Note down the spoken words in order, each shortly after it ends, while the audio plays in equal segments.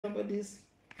nobody's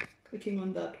clicking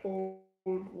on that old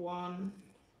one.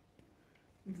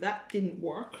 That didn't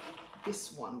work.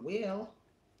 This one will.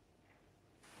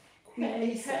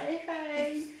 Hey,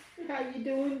 how you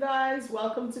doing, guys?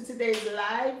 Welcome to today's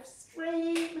live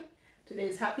stream.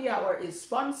 Today's happy hour is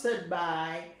sponsored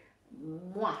by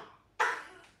moi.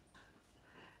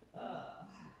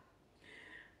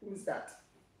 Who's that?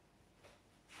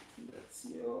 That's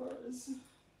yours.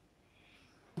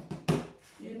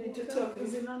 You need to tell me.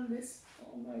 Is it on this?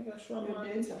 Oh my gosh, your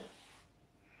data.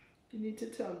 You need to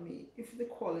tell me if the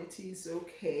quality is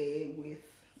okay with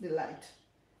the light.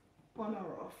 On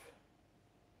or off?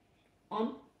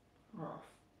 On or off?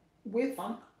 With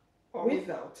on or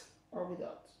without? Or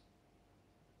without?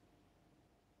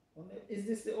 Is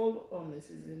this the old one? This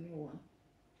is the new one.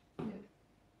 Yeah.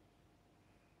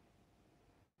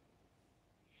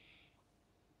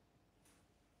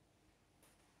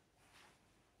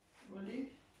 Ready?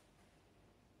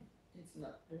 It's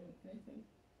not doing anything.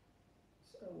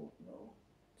 So I won't know.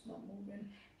 It's not moving.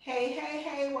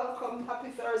 Hey, welcome.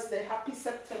 Happy Thursday. Happy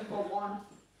September 1.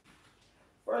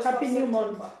 First happy new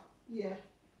month. Yeah.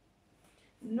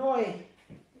 Noi.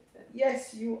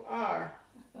 Yes, you are.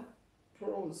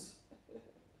 Pros.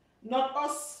 Not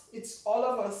us. It's all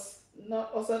of us.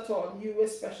 Not us at all. You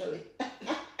especially.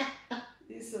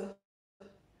 This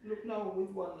look now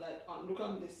with one light on. Look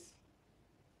on this.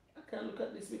 I can't look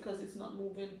at this because it's not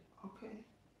moving. Okay.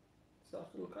 So I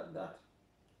have to look at that.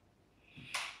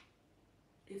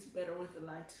 It's better with the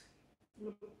light.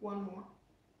 Look, one more.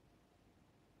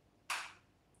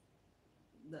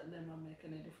 That them are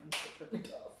making a difference. Turn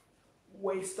it off.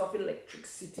 Waste of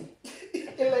electricity.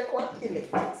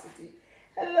 Electricity.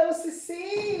 Hello,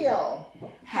 Cecile.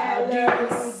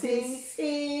 Hello,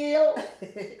 Cecile.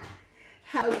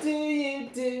 How do you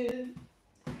do?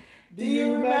 Do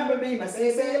you remember me, my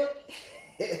Cecile?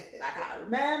 I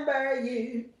remember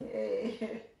you.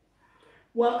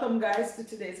 Welcome, guys, to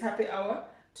today's happy hour.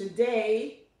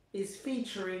 Today is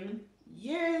featuring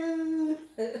you.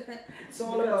 It's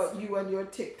all about you and your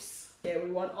tips. Yeah,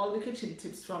 we want all the kitchen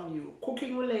tips from you,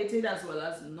 cooking related as well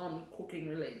as non-cooking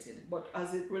related. But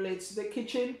as it relates to the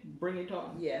kitchen, bring it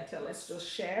on. Yeah, let's just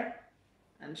share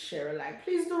and share alike.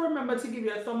 Please do remember to give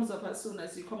your thumbs up as soon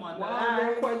as you come on. Wow,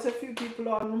 there are quite a few people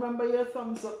on. Remember your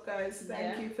thumbs up, guys.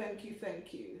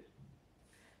 Thank you.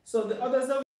 So the others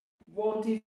of won't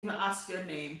even ask your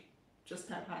name. Just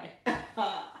type hi.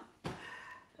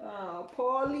 Oh,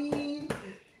 Pauline.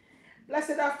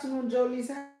 Blessed afternoon, Jolie.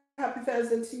 Happy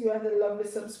Thursday to you and the lovely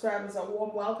subscribers. A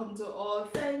warm welcome to all.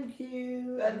 Thank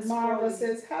you. And Marva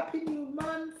says, Happy New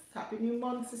Month. Happy New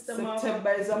Month, Sister Marva.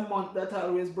 September is a month that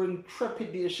always brings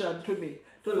trepidation to me.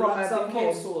 To lots of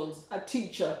households. A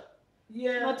teacher.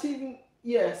 Yeah. Not even,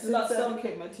 yes, lots of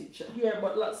became a teacher. Yeah,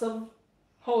 but lots of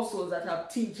households that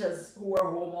have teachers who are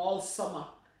home all summer.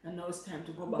 And now it's time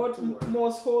to go back to work. But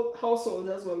most households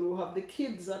as well who have the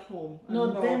kids at home.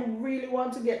 No, they really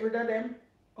want to get rid of them.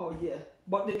 Oh, yeah.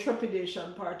 But the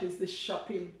trepidation part is the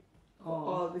shopping for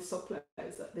all the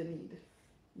supplies that they need.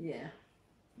 Yeah.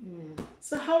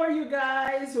 So how are you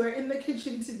guys? We're in the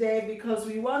kitchen today because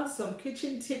we want some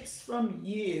kitchen tips from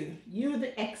you. You,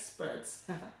 the experts.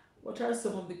 What are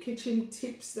some of the kitchen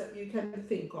tips that you can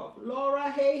think of?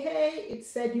 Laura, hey, it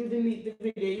said you delete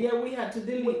the video. Yeah, we had to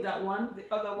delete that one.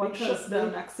 The other one shut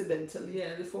down accidentally.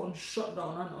 Yeah, the phone shut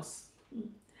down on us.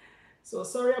 So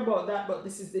sorry about that, but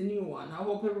this is the new one. I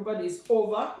hope everybody is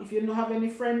over. If you don't have any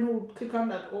friend who click on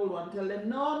that old one, tell them,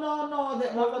 no,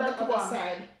 they're over the other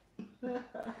side.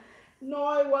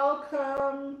 No,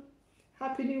 welcome.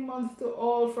 Happy New Month to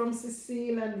all from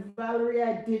Cecile and Valerie.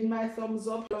 I did my thumbs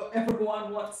up. Hello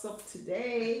everyone, what's up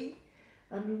today?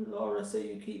 And Laura, so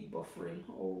you keep buffering.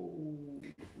 Oh,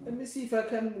 let me see if I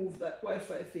can move that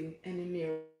Wi-Fi thing any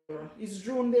nearer. Is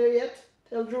June there yet?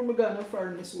 Tell June we're gonna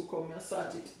furnace will come and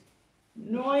start it.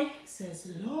 Noi says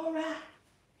Laura.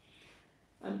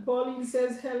 And Pauline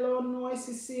says hello, Noi,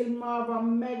 Cecile, Marva,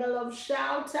 mega love,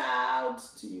 shout out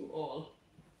to you all.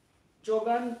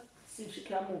 Jogan, see if she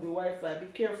can move the Wi-Fi. Be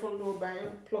careful though, by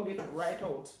plug it right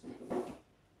out.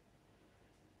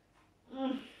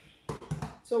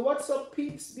 So what's up,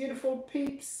 peeps, beautiful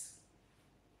peeps?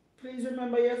 Please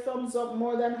remember your thumbs up.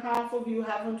 More than half of you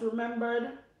haven't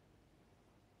remembered.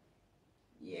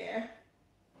 Yeah.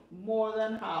 More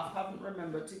than half haven't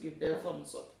remembered to give their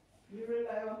thumbs up. We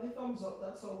rely on the thumbs up,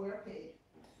 that's how we're paid.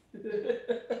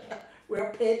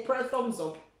 We're paid per thumbs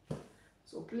up.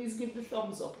 So please give the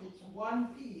thumbs up. It's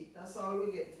 1p, that's all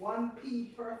we get.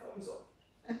 1p per thumbs up.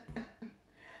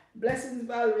 Blessings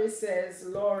Valerie says,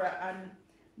 Laura, and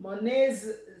Monet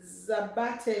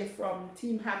Zabate from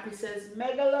Team Happy says,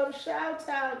 mega love shout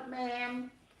out, ma'am.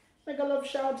 Mega love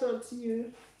shout out to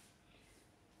you.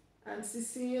 And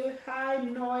Cecile, hi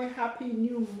Noy, happy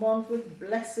new month with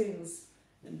blessings.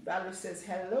 And Valerie says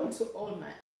hello to all my.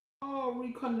 Oh,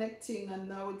 reconnecting, and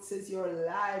now it says you're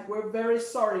live. We're very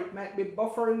sorry. It might be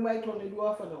buffering, might only do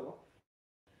half an hour.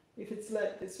 If it's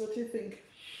like this, what do you think?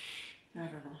 I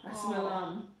don't know. I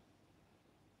smell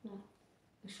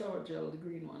the shower gel, the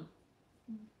green one.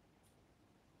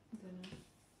 I don't know.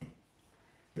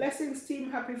 Blessings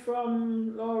team, happy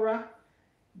from Laura.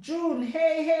 June,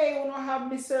 hey, you don't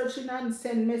have me searching and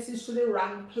send message to the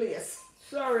wrong place.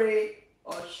 Sorry.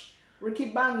 Osh. Ricky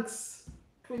Banks,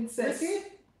 Princess. Ricky?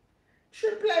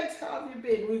 Triplet, how have you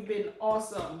been? We've been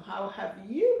awesome. How have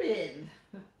you been?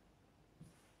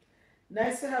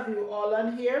 Nice to have you all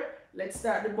on here. Let's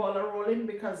start the ball rolling,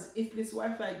 because if this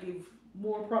Wi-Fi gives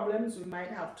more problems, we might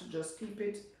have to just keep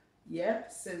it. Yeah,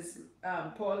 says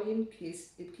Pauline, in case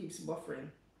it keeps buffering.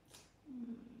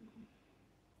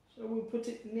 So we'll put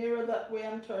it nearer that way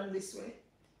and turn this way.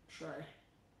 Try.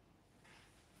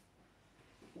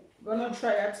 Gonna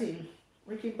try a thing.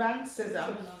 Ricky Banks says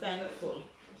I'm thankful.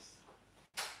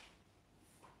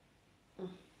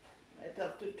 I'd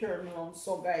have to turn on,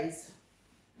 so guys.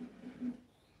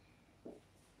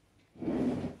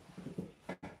 I'm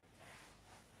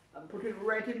putting it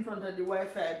right in front of the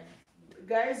Wi-Fi.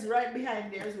 Guys, right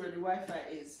behind there is where the Wi-Fi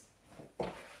is.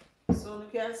 So you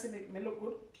can see me look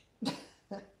good.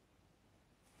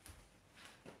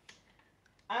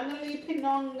 Annalie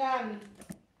Pinongan.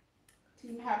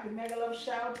 Team Happy, mega love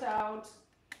shout out.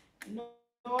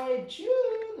 Noy,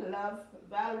 June, love,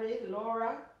 Valerie,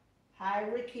 Laura. Hi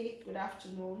Ricky, good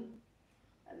afternoon.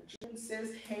 And June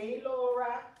says, hey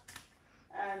Laura.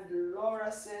 And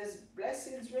Laura says,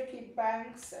 blessings Ricky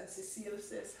Banks. And Cecile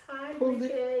says, hi Pull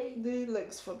Ricky. the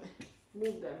legs for me.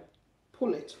 Move them.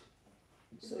 Pull it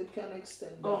so it can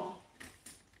extend down. Oh.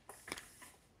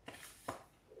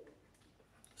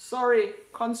 Sorry,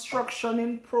 construction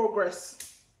in progress.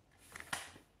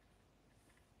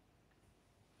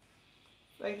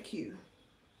 Thank you.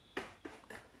 I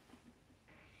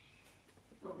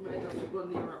might have to go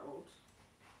nearer out.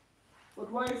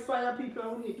 But why fire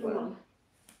people we need to run?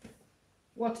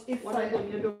 What if What fire?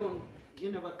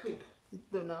 You never click.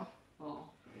 Don't know. Oh.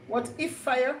 What if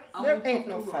fire? There ain't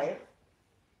no fire.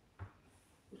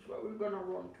 Which way we're gonna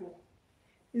run to?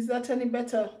 Is that any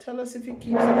better? Tell us if it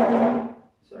keeps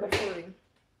buffering.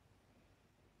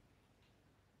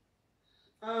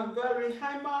 Valerie,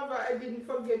 hi Marva, I didn't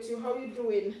forget you. How you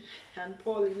doing? And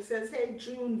Pauline says, hey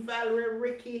June, Valerie,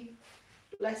 Ricky,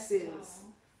 blessings.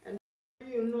 Oh. And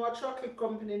you know a chocolate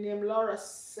company named Laura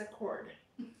Secord.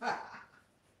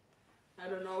 I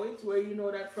don't know it. Where you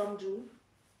know that from, June?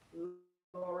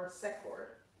 Laura Secord.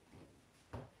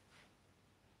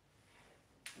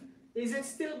 Is it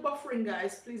still buffering,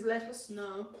 guys? Please let us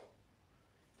know.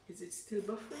 Is it still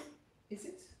buffering? Is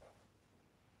it?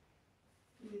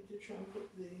 You need to try and put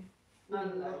the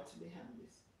light behind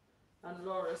this. And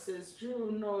Laura says,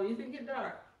 June, no, you think it's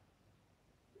dark?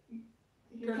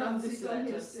 You can't see it on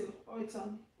here still. Oh, it's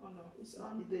on. Oh no, it's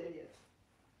not there yet.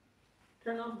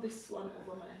 Turn off this one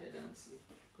over my head and see.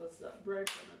 Because that bright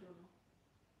one, I don't know.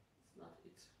 It's not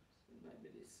it. It might be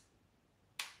this.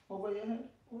 Over your head?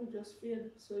 Oh, it just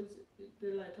fade. So it's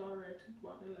the light alright. It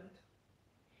want the light.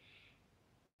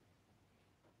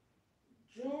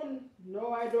 June,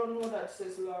 no, I don't know that,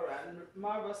 says Laura. And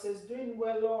Marva says, doing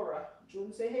well, Laura.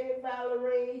 June say, hey,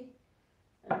 Valerie.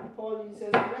 And Pauline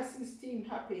says, blessings team,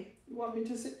 happy. You want me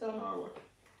to sit down or what?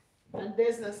 And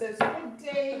Desna says, good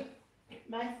day,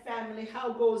 my family.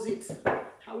 How goes it?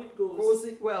 How it goes? Goes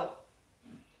it well?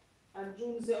 And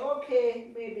June say,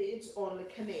 okay, maybe it's only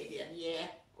Canadian, yeah.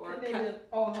 Or Canadian.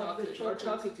 Chocolate. Or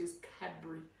chocolate is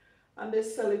Cadbury. And they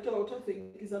sell it out, I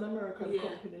think. It's an American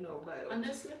company now. And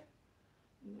Nestle?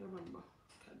 I remember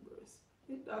Cadbury's.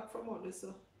 It's dark from all this,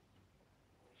 so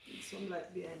it's some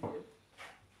light behind you.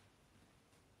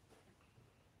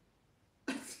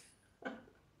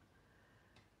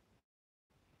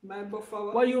 My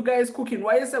buffer. What are you guys cooking?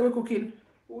 Why you say we're cooking?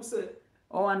 Who said?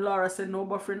 Oh, and Laura said no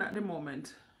buffering at the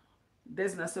moment.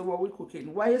 Desna said what we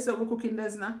cooking. Why you say we're cooking,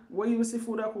 Desna? What you see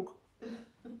food I cook?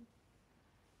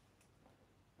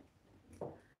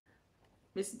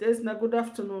 Miss Desna, good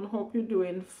afternoon. Hope you're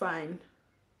doing fine.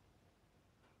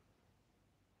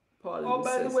 Pauline oh,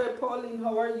 by the way, Pauline,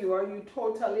 how are you? Are you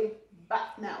totally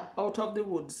back now? Out of the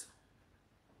woods.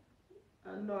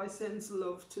 And no, I send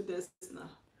love to Desna.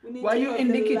 Why are you in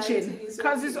the kitchen?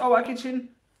 Because it's our kitchen.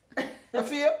 I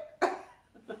feel.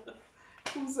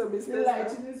 Who's a Miss The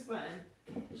lighting is fine.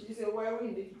 She said, why are we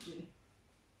in the kitchen?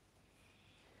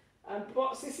 And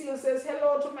Cecile says,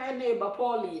 hello to my neighbor,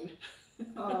 Pauline.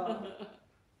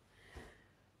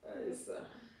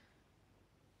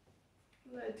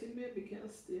 lighting maybe can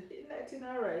stay. Lighting,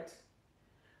 all right.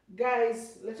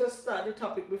 Guys, let us start the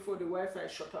topic before the Wi-Fi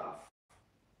shut off.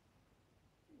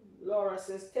 Laura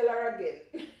says, tell her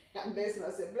again. And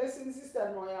Desna says, blessing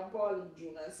Sister Noya, Pauline,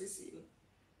 June, and Cecile.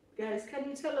 Guys, can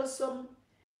you tell us some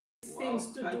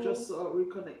things to do? I just saw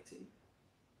reconnecting.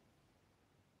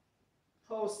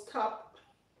 House tap.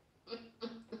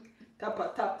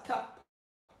 Tap, tap, tap.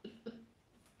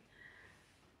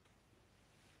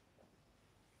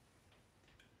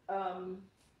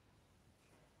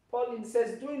 Pauline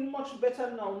says, doing much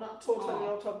better now, not totally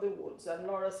out of the woods. And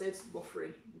Laura says,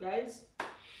 buffering. Guys,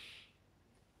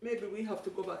 maybe we have to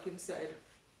go back inside.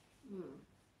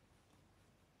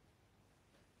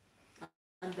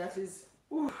 And that is,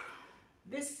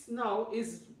 this now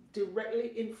is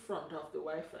directly in front of the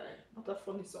Wi-Fi. Not a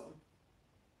funny song.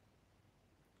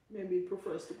 Maybe it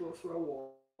prefers to go through a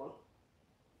wall.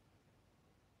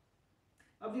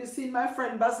 Have you seen my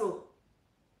friend Basil?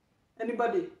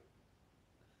 Anybody?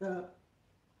 Tell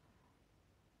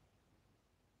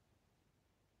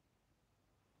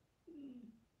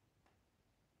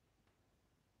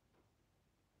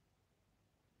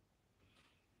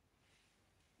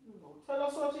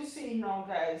us what you see now,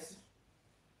 guys.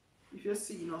 If you're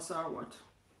seeing us or what.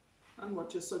 And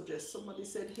what you suggest. Somebody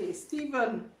said, hey,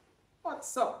 Stephen,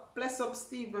 what's up? Bless up,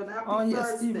 Stephen. Happy Thursday.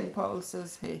 Yes, Stephen Paul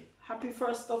says, hey. Happy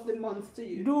first of the month to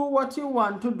you. Do what you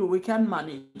want to do. We can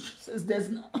manage. Says there's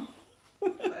no.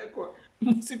 Like what?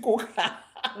 Musical.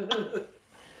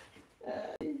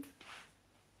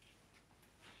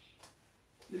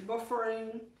 The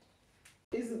buffering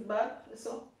isn't bad,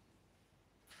 so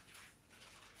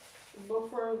the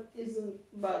buffering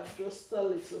isn't bad, just a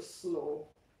little slow.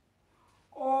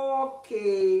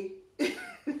 Okay.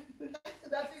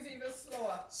 That is even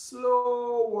slower.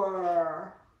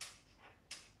 Slower.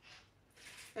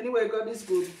 Anyway, God is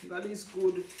good. God is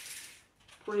good.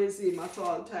 Praise Him at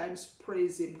all times.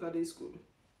 Praise Him. God is good.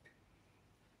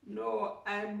 No,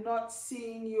 I'm not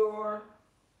seeing your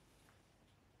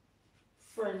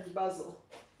friend Basil.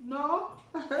 No?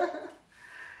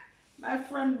 My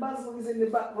friend Basil is in the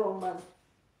background, man.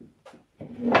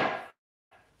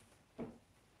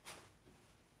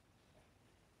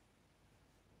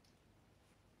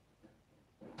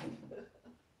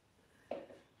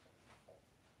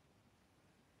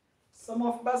 Some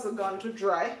of Basil gone to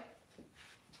dry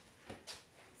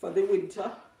for the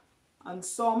winter, and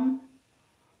some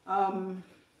on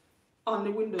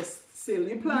the windowsill.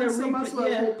 You plant some as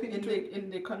well, hoping in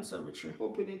the conservatory.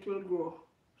 Hoping it will grow.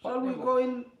 Shall we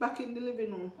go back in the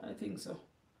living room? I think so.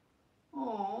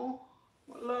 Oh,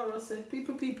 what Laura said,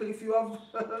 people, if you have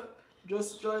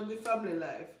just joined the family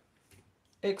life.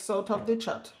 X out of the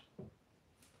chat.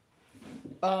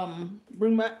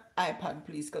 Bring my iPad,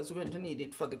 please, because we're going to need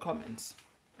it for the comments.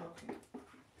 Okay.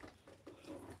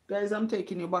 Guys, I'm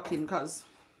taking you back in because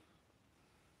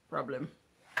problem.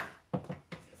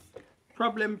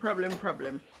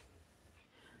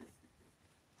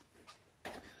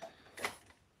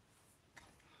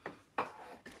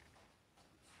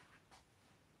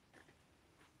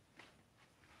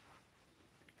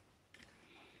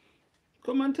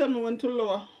 Come and tell me when to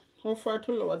lower. How far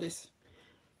to lower this?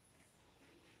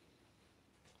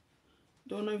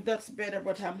 Don't know if that's better,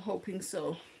 but I'm hoping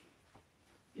so.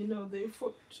 You know,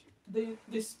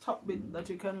 this top bit that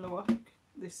you can lower,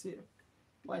 this here,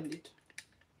 wind it.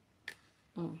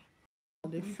 Oh,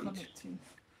 the feet. Connecting.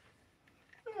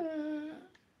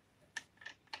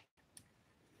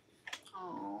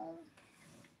 Oh.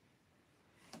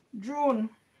 June.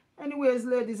 Anyways,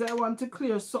 ladies, I want to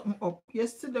clear something up.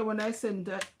 Yesterday when I said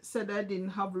I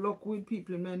didn't have luck with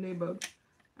people in my neighborhood,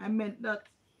 I meant that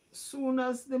soon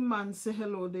as the man say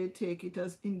hello, they take it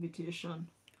as invitation.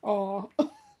 Oh.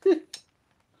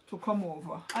 To come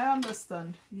over. I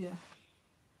understand. Yeah.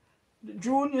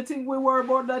 June, you think we worry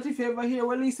about that if you ever hear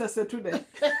what Lisa said today?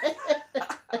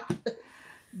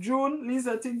 June,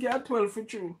 Lisa think you're 12 for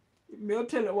true. Maybe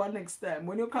tell you one next time.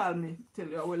 When you call me, tell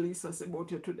you what Lisa said about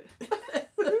you today.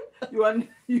 you and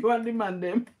the man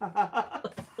them.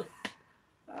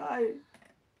 Aye.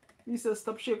 Lisa,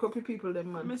 stop shake up your people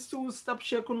them, man. Miss Sue, stop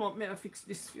shaking up. May I fix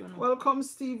this for you now? Welcome,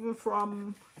 Stephen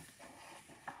from...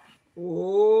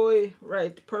 Oh,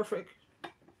 right, perfect.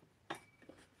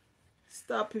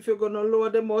 Stop if you're gonna lower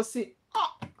the mercy.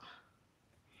 Ah.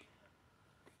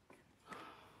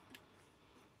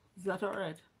 Is that all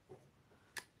right?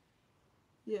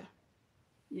 Yeah.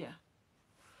 Yeah.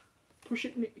 Push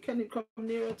it. Can it come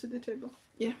nearer to the table?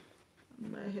 Yeah.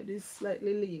 My head is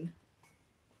slightly lean.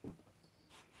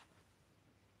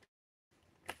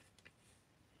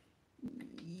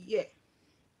 Yeah.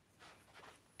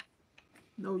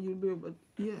 Now you'll be able.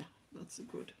 Yeah. That's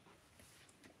good.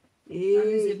 And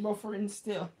is Hey, it buffering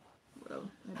still? well,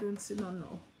 I don't see none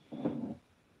now.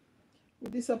 We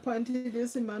disappointed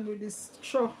this man with this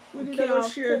show. We We did ever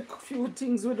can't share cook. few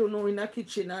things we don't know in the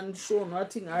kitchen and show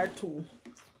nothing or two.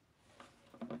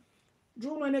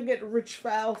 June, when you get rich for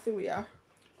healthy, we are.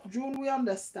 June, we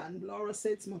understand. Laura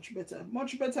said it's much better.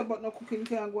 Much better, but no cooking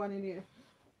can't go on in here.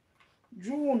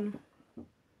 June,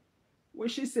 what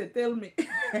she said, tell me.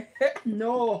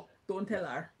 No, don't tell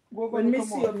her. Go When gonna me come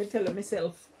see her, on. me tell her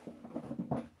myself.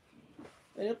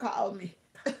 When you call me.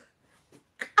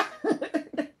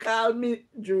 Call me,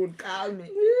 June, call me.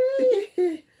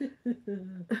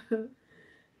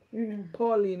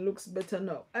 Pauline looks better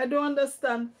now. I don't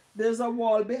understand. There's a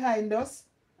wall behind us,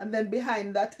 and then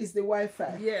behind that is the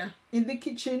Wi-Fi. Yeah, In the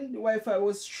kitchen, the Wi-Fi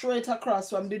was straight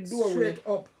across from the doorway. straight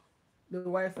up. The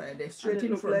Wi-Fi there, And straight it in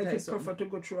looked front like of it something. prefer to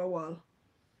go through a wall.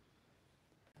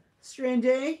 Strange,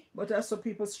 eh? But I saw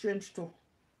people strange too.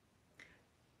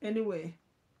 Anyway,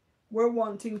 we're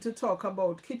wanting to talk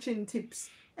about kitchen tips.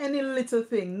 Any little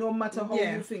thing, no matter how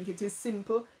Yeah. you think it is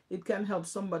simple, it can help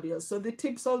somebody else. So the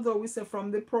tips, although we say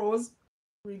from the pros,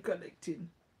 reconnecting.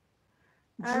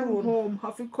 I'm June. home.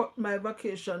 Have to cut my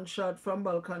vacation short from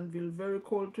Balkanville. Very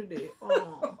cold today.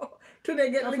 Oh,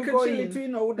 Today get Have to little go chilly in. to you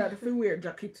know that if we wear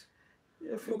jacket.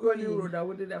 if If you we go go on the in. road, I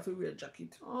would have to wear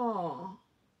jacket. Oh,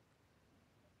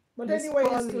 But Miss anyway,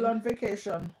 you're Pauline. still on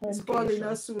vacation. Miss Home Pauline, vacation.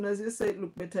 as soon as you say it,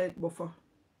 look better, it buffer.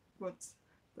 But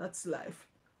that's life.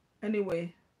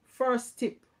 Anyway, first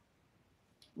tip.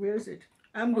 Where is it?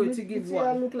 I'm going to give See,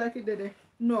 I one. look like it did.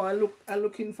 No, I'm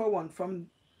looking for one from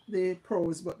the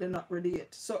pros, but they're not ready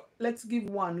yet. So let's give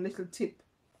one little tip.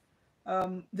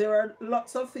 There are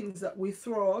lots of things that we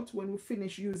throw out when we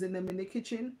finish using them in the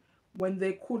kitchen when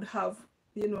they could have,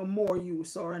 more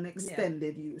use or an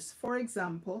extended use. For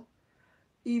example,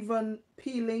 even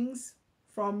peelings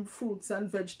from fruits and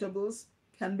vegetables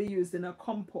can be used in a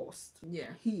compost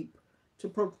Yeah. heap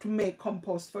to make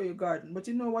compost for your garden. But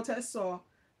you know what I saw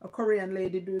a Korean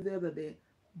lady do the other day?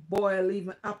 Boil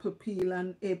even apple peel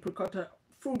and apricot or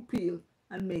fruit peel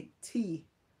and make tea.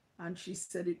 And she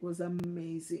said it was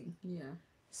amazing. Yeah.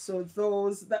 So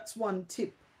that's one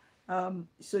tip.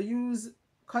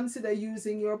 Consider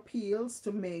using your peels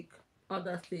to make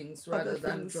Other things rather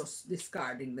than things. just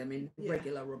discarding them in Yeah.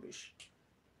 regular rubbish.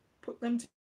 put them to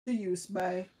use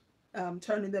by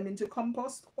turning them into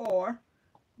compost or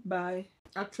by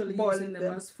Actually boiling using them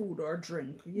them. as food or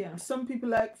drink. Yeah. Some people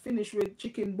like finish with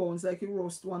chicken bones, like you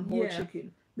roast one whole Yeah.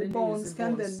 chicken. The Then you use bones the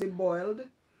can bones. then be boiled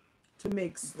to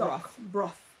make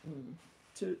broth Mm.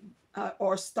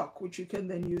 or stock, which you can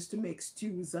then use to make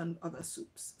stews and other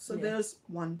soups. So Yeah. there's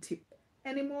one tip.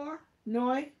 Any more?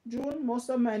 No, June, most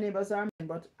of my neighbors are men,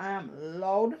 but I am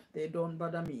loud. They don't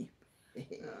bother me.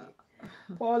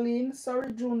 Pauline,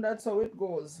 sorry, June, that's how it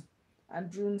goes. And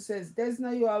June says,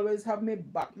 Desna, you always have me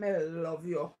back. Me love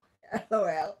you.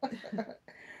 LOL.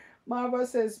 Marva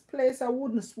says, place a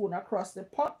wooden spoon across the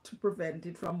pot to prevent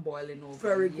it from boiling over.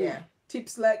 Very good. Yeah.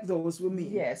 Tips like those we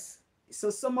mean. Yes. So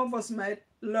some of us might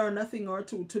learn a thing or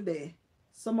two today.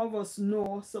 Some of us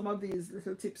know some of these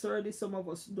little tips already, some of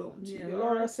us don't. Yeah. You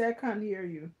Laura alright? said, I can't hear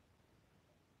you.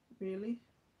 Really?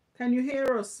 Can you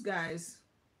hear us, guys?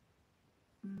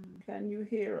 Can you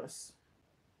hear us?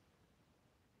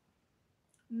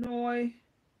 No.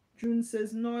 June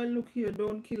says, no, look here,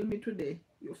 don't kill me today.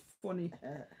 You're funny.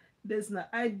 Desna,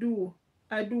 I do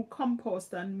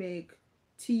compost and make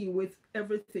tea with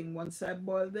everything. Once I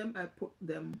boil them, I put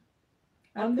them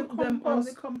On the on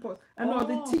the compost. I know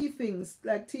the Oh. tea things,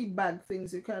 like tea bag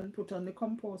things you can put on the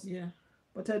compost. Yeah.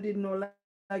 But I didn't know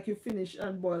like you finish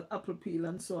and boil apple peel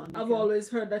and so on. I've always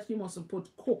heard that you mustn't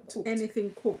put cooked.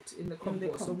 Anything cooked in the In the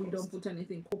compost. So we don't compost. put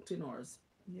anything cooked in ours.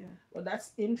 Yeah. But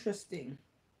that's interesting.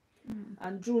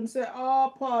 And June said,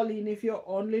 oh, Pauline, if you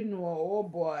only know, oh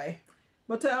boy.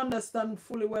 But I understand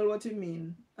fully well what you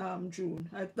mean, June.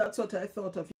 That's what I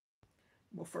thought of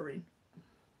buffering.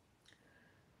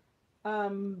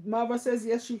 Marva says,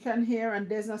 yes, she can hear. And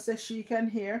Desna says she can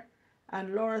hear.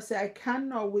 And Laura said, I can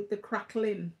now with the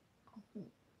crackling.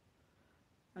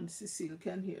 And Cecile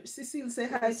can hear. Cecile say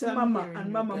hi Yes, to I'm Mama. hearing And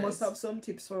you Mama must guys. have some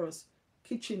tips for us.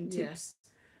 Kitchen tips. Yes.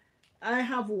 I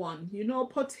have one. You know,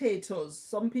 potatoes.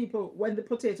 Some people, when the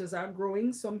potatoes are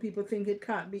growing, some people think it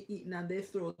can't be eaten and they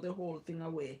throw the whole thing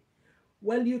away.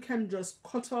 Well, you can just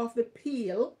cut off the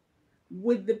peel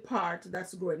with the part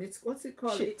that's growing. What's it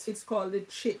called? Chit. It's called the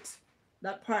chit.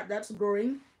 That part that's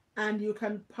growing, and you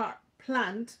can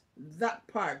plant that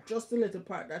part, just the little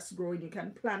part that's growing. You can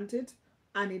plant it,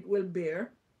 and it will bear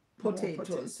More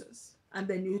potatoes. And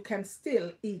then you can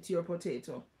still eat your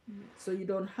potato. So you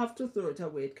don't have to throw it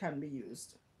away. It can be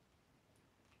used.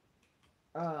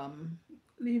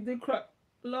 Leave the crack,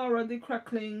 Laura, the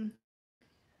crackling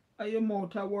of your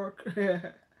mouth at work.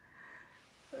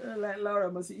 Like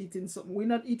Laura must be eating something. We're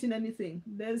not eating anything.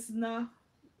 There's no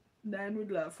dine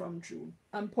with love from June.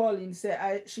 And Pauline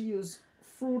said she used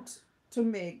fruit to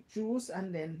make juice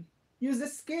and then use the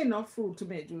skin of fruit to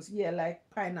make juice. Yeah, like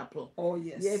pineapple. Oh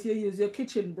yes. Yeah, if you use your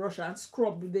kitchen brush and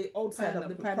scrub the outside of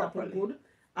the pineapple good,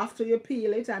 after you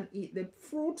peel it and eat the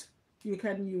fruit, you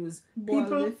can use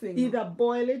people either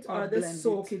boil it or they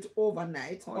soak it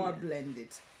overnight or blend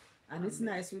it. And it's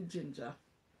nice with ginger.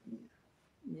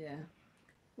 Yeah.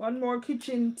 One more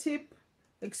kitchen tip.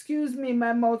 Excuse me,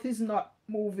 my mouth is not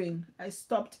moving. I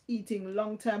stopped eating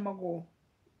long time ago.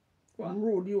 What?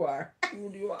 Rude you are.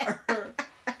 Rude you are.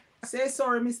 Say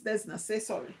sorry, Miss Desna. Say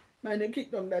sorry. Man, they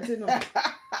kick down that, you know.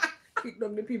 Kick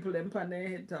down the people them pan their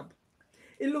head up.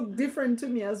 It looked different to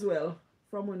me as well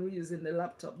from when we're using the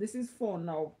laptop. This is phone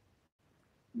now.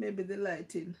 Maybe the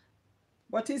lighting.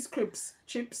 What is crisps?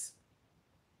 Chips?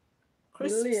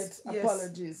 Crisps. Late. Yes.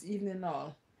 Apologies. Evening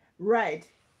all. Right.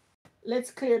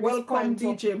 Let's clear this welcome,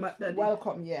 DJ McDaddy.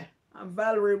 Welcome, yeah. And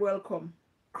Valerie, welcome.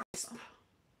 Crisp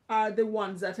are the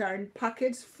ones that are in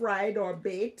packets, fried or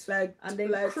baked, like and then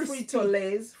like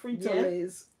Frito-Lays,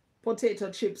 Frito-Lays,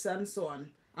 potato chips and so on,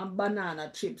 and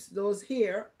banana chips. Those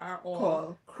here are all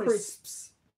called crisps.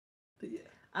 Yeah.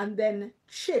 And then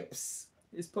chips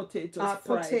is potatoes.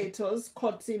 Potatoes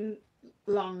cut in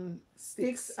long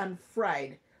sticks and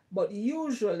fried, but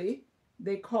usually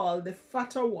they call the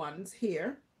fatter ones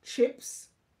here chips,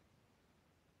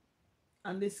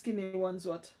 and the skinny ones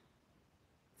what?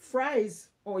 Fries.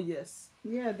 Oh yes.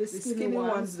 Yeah, the skinny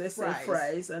ones they say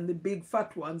fries, and the big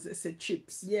fat ones they say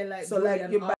chips. Yeah, like so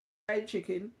like you buy fried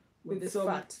chicken with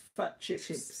some fat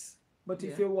chips. But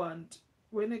if you want,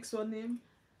 what next one name?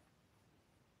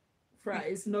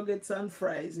 Fries, nuggets and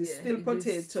fries. It's still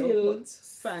potato, still but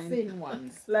fine. Thin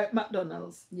ones. Like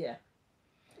McDonald's. Yeah.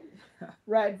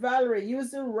 Right, Valerie, use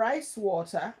the rice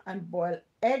water and boil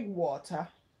egg water.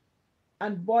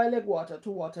 And boil egg water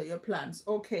to water your plants.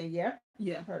 Okay, yeah?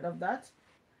 Yeah. Heard of that?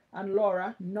 And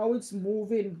Laura, now it's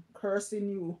moving, cursing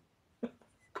you.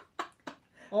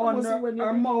 Oh, no, when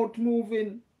her mouth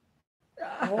moving.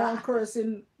 Oh,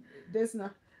 cursing.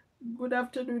 Desna. Good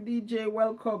afternoon, DJ.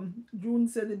 Welcome. June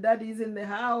said the daddy's in the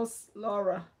house.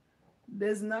 Laura.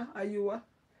 Desna, are you?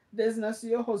 Desna, see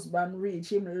your husband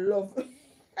reach. Him love.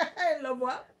 I love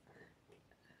what?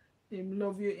 Him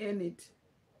love you in it.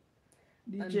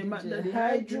 DJ McDaddy.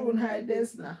 Hi, June. Hi,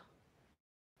 Desna.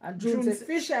 And June says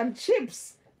fish and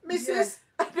chips. Mrs.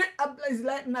 Yeah. It's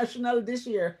like national this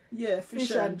year. Yeah,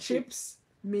 fish and chips.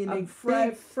 Meaning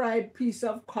fried piece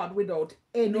of cod without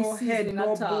any head,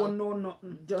 no bone, no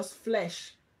nothing. Just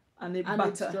flesh. And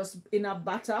butter. It's just in a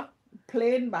batter,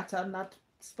 plain batter, not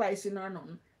spicing or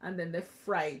nothing. And then they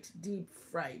fry it, deep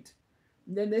fried.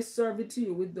 And then they serve it to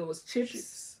you with those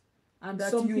chips. And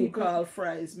that some you people call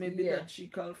fries, maybe that she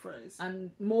call fries. And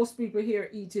most people here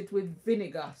eat it with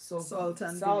vinegar. So salt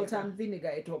and vinegar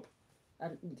it up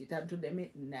and eat it. And to them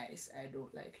it's nice. I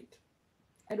don't like it.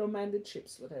 I don't mind the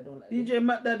chips, but I don't like it. DJ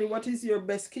McDaddy, what is your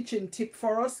best kitchen tip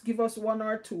for us? Give us one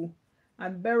or two.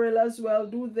 And Beryl as well,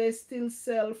 do they still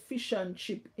sell fish and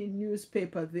chip in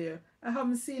newspaper there? I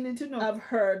haven't seen it, you know. I've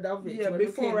heard of it. Yeah,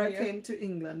 before I came to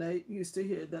England, I used to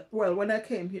hear that. Well, when I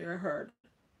came here, I heard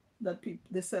that people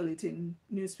they sell it in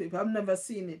newspaper. I've never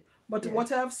seen it, but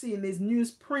what I've seen is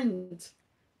newsprint,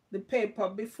 the paper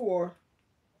before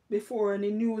any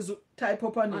news type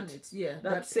up on it. Yeah,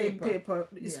 that same paper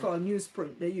is called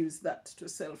newsprint. They use that to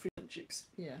sell fish and chips.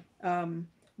 Yeah.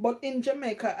 But in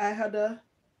Jamaica, I had a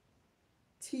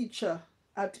teacher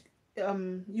at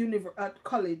at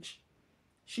college.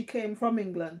 She came from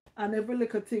England, and every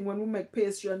little thing when we make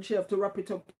pastry and she have to wrap it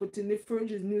up, put in the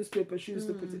fridge is newspaper. She used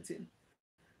to put it in.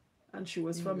 And she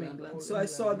was from England. So I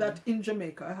saw that in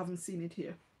Jamaica. I haven't seen it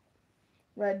here.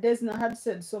 Right, Desna had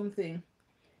said something.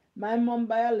 My mom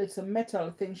buy a little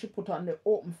metal thing she put on the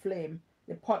open flame.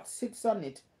 The pot sits on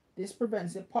it. This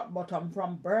prevents the pot bottom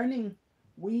from burning.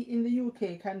 We in the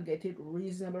UK can get it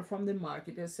reasonable from the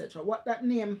market, etc. What that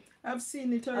name? I've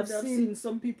seen it. I've seen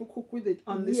some people cook with it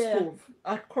on the stove.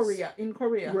 At Korea, in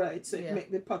Korea. Right, so it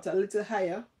make the pot a little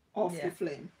higher off the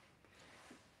flame.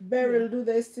 Beryl, do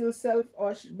they still sell?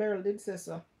 Or Beryl did say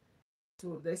so.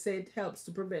 So they say it helps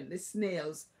to prevent the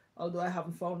snails, although I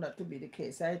haven't found that to be the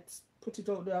case. I put it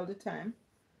out there all the time.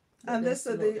 And they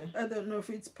said I don't know if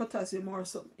it's potassium or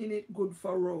something in it, good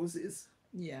for roses.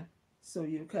 Yeah. So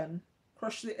you can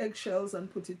crush the eggshells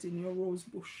and put it in your rose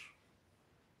bush.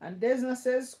 And Desna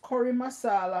says curry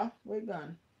masala. We're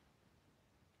gone.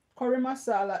 Curry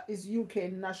masala is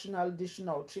UK national dish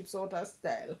now. Chips out of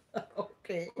style.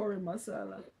 Okay. Curry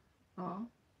masala.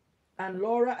 And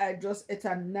Laura, I just ate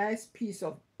a nice piece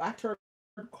of battered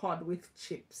cod with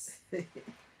chips.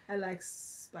 I like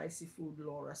spicy food,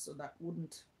 Laura, so that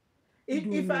wouldn't.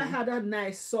 If I had a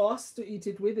nice sauce to eat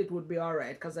it with, it would be all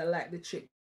right because I like the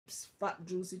chips, fat,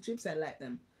 juicy chips. I like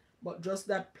them, but just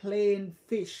that plain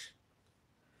fish.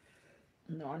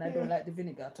 No, and I don't like the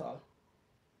vinegar at all.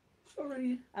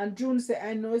 Sorry. And June said,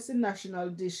 I know it's a national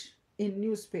dish in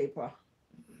newspaper.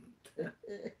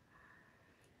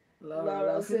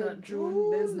 Laura laughing at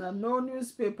June. There's no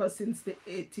newspaper since the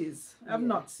 80s. I've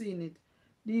not seen it.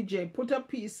 DJ, put a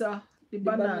piece of the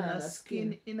banana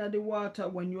skin in the water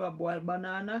when you are boil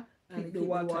banana. Keep the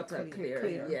water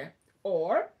clear. Yeah.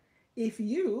 Or if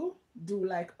you do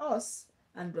like us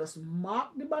and just mark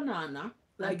the banana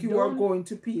like you are going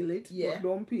to peel it, but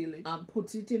don't peel it, and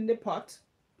put it in the pot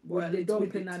with the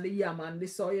dumpling and the yam and the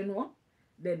soy, you know,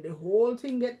 then the whole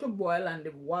thing get to boil and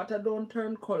the water don't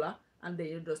turn color, and then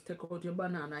you just take out your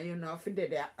banana, you know, if you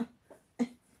did that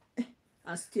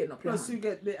and stain up your Plus hand. you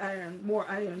get the iron, more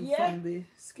iron from the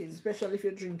skin, especially if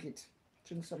you drink it.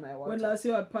 Drink some water. When last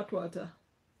you had pot water?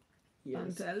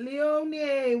 Yes. And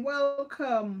Leonie,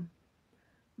 welcome.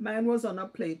 Mine was on a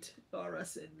plate, Laura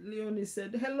said. Leonie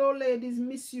said, hello ladies,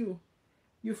 miss you.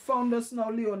 You found us now,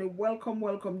 Leonie. Welcome,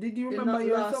 welcome. Did you remember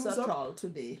your thumbs up? At all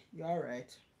today. You're all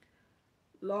right.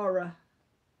 Laura,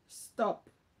 stop.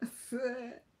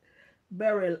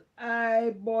 Beryl,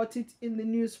 I bought it in the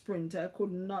newsprint. I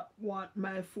could not want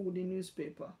my food in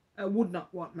newspaper. I would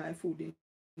not want my food in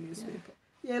newspaper.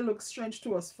 Yeah, it looks strange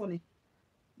to us, funny.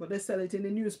 But they sell it in the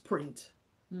newsprint.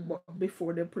 But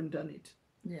before they print on it.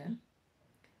 Yeah.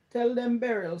 Tell them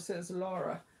Beryl, says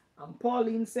Laura. And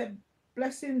Pauline said,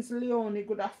 blessings, Leonie,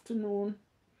 good afternoon.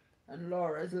 And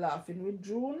Laura's laughing with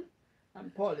June.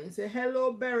 And Pauline said,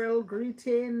 hello, Beryl,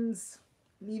 greetings.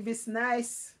 Leave is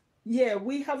nice. Yeah,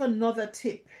 we have another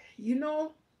tip. You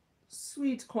know,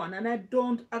 sweet corn, and I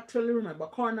don't actually remember,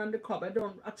 corn on the cob, I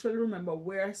don't actually remember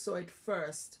where I saw it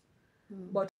first.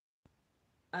 But,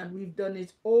 and we've done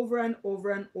it over and over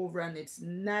and over, and it's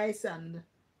nice and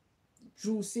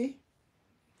juicy.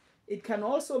 It can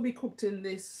also be cooked in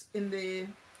the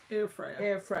air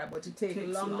fryer, but it takes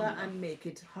longer and make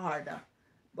it harder.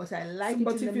 But I like it.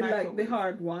 But in if the you microwave. like the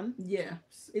hard one,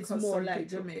 it's more like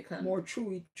Jamaican, more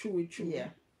chewy. Yeah.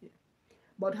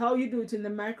 But how you do it in the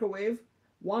microwave?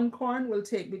 One corn will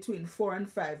take between 4 and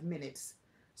 5 minutes.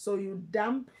 So you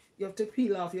have to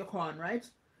peel off your corn, right?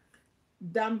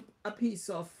 Damp a piece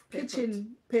of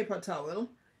kitchen paper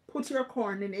towel, put your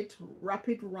corn in it, wrap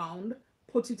it round,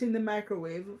 put it in the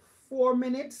microwave, 4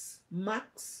 minutes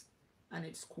max, and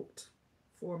it's cooked.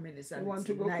 4 minutes, and want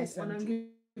to go nice cook one and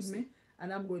give me?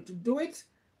 And I'm going to do it.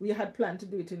 We had planned to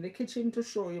do it in the kitchen to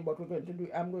show you, but I'm going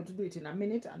to do it in a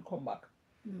minute and come back.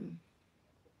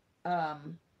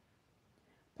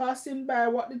 Passing by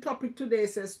what the topic today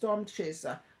says, Storm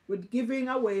Chaser, with giving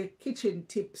away kitchen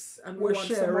tips, and we're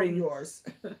sharing yours.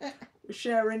 We're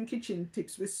sharing kitchen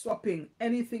tips. We're swapping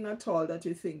anything at all that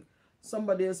you think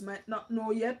somebody else might not know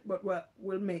yet, but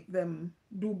will make them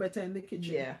do better in the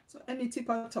kitchen. Yeah. So any tip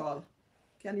at all.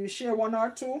 Can you share one or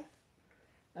two?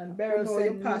 And Beryl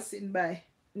said, passing by.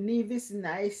 Neve is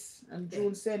nice. And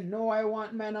June said, no, I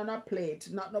want mine on a plate,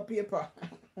 not no paper.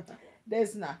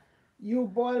 Desna, you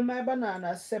boil my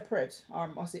bananas separate, or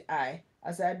must I,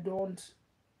 as I don't,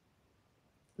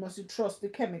 must you trust the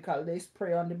chemical they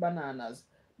spray on the bananas.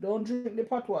 Don't drink the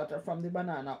pot water from the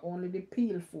banana, only the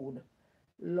peel food.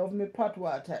 Love me pot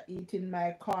water, eating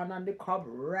my corn on the cob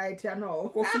right you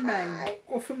know. Go for mine.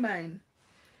 Go for mine.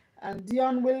 And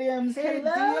Dion Williams, hey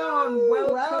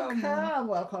hello. Dion,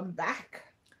 welcome back.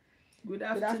 Good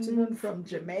afternoon from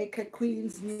Jamaica,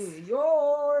 Queens, New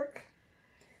York.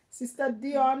 Sister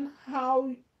Dion,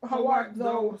 how art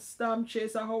thou? Storm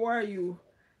Chaser, how are you?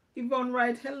 Yvonne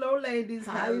Wright, hello ladies.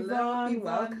 Hi hello,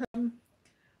 Yvonne.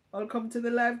 Welcome to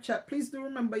the live chat. Please do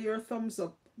remember your thumbs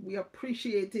up. We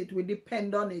appreciate it. We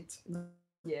depend on it.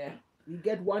 Yeah. You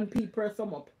get 1 p per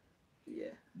thumb up.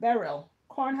 Yeah. Beryl,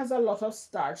 corn has a lot of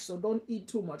starch, so don't eat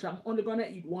too much. I'm only gonna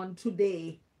eat 1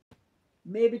 today.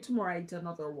 Maybe tomorrow I eat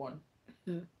another one.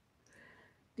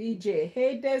 DJ,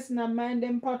 hey Desna, mind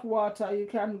them pot water, you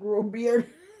can grow beard.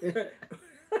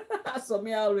 So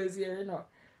me always hear, you know,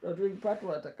 don't drink pot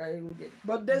water, can you get.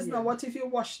 But Desna, what if you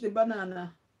wash the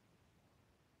banana?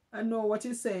 I know what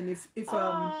you're saying. If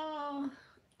go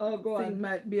thing on.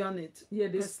 might be on it. Yeah,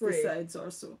 the pesticides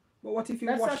or so. But what if you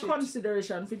wash it? That's a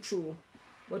consideration for true.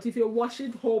 But if you wash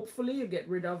it, hopefully you get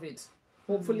rid of it.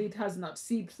 Hopefully it has not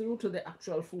seeped through to the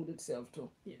actual food itself too.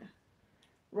 Yeah.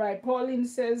 Right, Pauline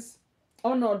says,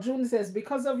 oh no, June says,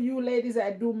 because of you ladies,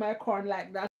 I do my corn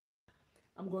like that.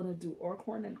 I'm gonna do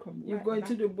corn and come. You're right going back.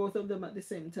 to do both of them at the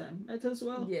same time. Might as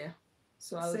well. Yeah.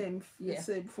 So I'll, Same, yeah.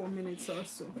 same 4 minutes or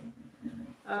so.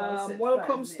 I'll set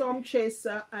Welcome 5 Storm maybe.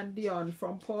 Chaser and Dion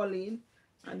from Pauline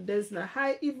and Desna.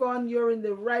 Hi Yvonne, you're in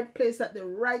the right place at the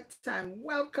right time.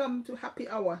 Welcome to Happy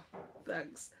Hour.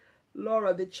 Thanks.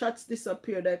 Laura, the chat's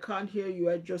disappeared. I can't hear you.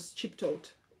 I just chipped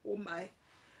out. Oh my.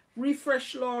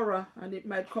 Refresh Laura and it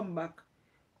might come back.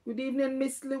 Good evening,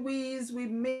 Miss Louise. We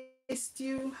missed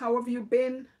you. How have you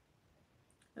been?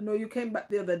 I know you came back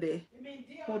the other day. You mean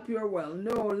Dion? Hope you're well.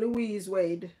 No, Louise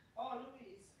Wade. Oh,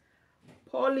 Louise.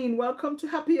 Pauline, welcome to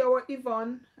Happy Hour,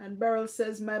 Yvonne. And Beryl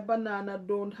says, my banana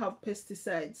don't have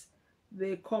pesticides.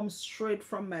 They come straight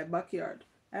from my backyard.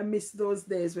 I miss those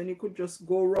days when you could just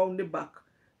go round the back,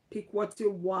 pick what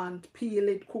you want, peel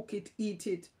it, cook it, eat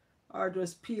it, or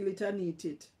just peel it and eat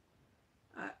it.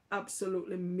 I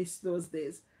absolutely miss those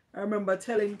days. I remember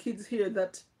telling kids here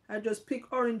that I just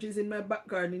pick oranges in my back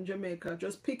garden in Jamaica.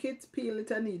 Just pick it, peel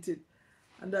it, and eat it.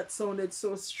 And that sounded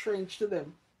so strange to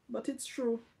them. But it's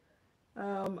true.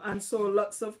 And so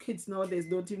lots of kids nowadays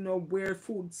don't even know where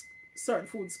certain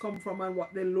foods come from and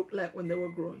what they look like when they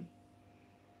were growing.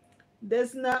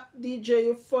 There's not DJ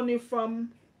you funny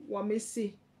from what me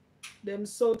see. Them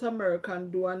South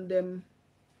American do and them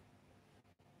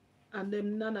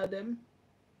none of them.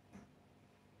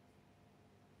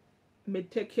 Me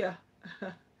take care.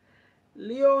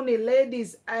 Leonie,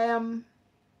 ladies, I am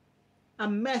a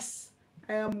mess.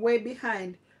 I am way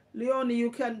behind. Leonie, you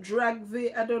can drag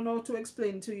the, I don't know how to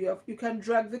explain to you, you can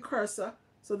drag the cursor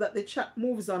so that the chat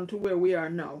moves on to where we are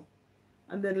now.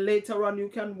 And then later on you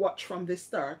can watch from the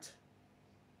start.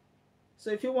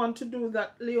 So if you want to do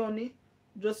that, Leonie,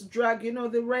 just drag, you know,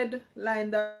 the red line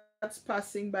that's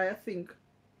passing by, I think,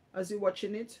 as you're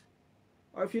watching it.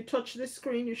 Or if you touch the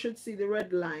screen, you should see the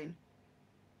red line.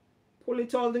 Pull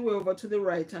it all the way over to the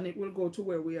right and it will go to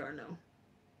where we are now.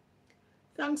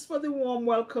 Thanks for the warm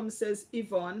welcome, says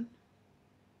Yvonne.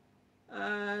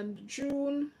 And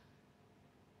June,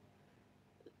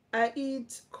 I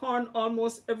eat corn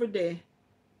almost every day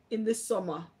in the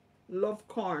summer. Love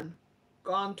corn.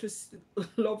 Gone to see.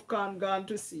 Love corn, gone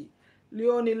to see.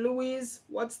 Leonie, Louise,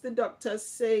 what's the doctor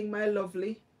saying, my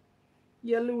lovely?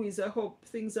 Yeah, Louise, I hope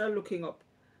things are looking up.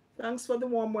 Thanks for the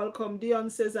warm welcome. Dion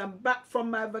says, I'm back from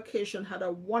my vacation. Had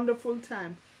a wonderful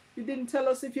time. You didn't tell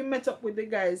us if you met up with the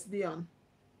guys, Dion.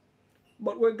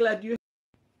 But we're glad you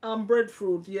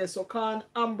breadfruit. Yes, so corn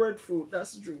and breadfruit.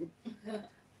 That's true.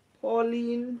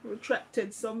 Pauline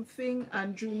retracted something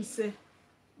and June said,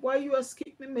 why you a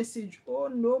skip me message? Oh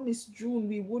no, Miss June,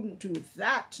 we wouldn't do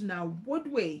that now,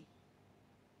 would we?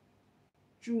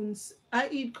 June's, I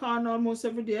eat corn almost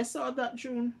every day. I saw that,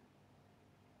 June.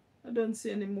 I don't see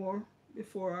any more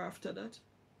before or after that.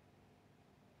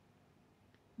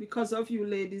 Because of you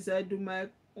ladies, I do my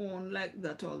own like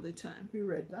that all the time. We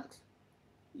read that.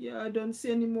 Yeah, I don't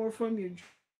see any more from you,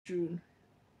 June.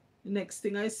 The next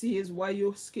thing I see is why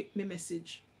you skip me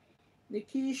message.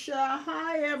 Nikisha,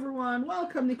 hi everyone.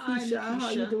 Welcome, Nikisha. Hi, Nikisha. How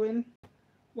you doing?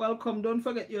 Welcome. Don't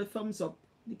forget your thumbs up,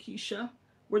 Nikisha.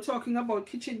 We're talking about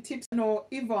kitchen tips. No,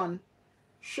 Yvonne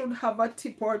should have a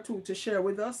tip or two to share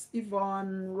with us.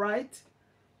 Yvonne, right?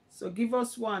 So give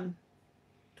us one.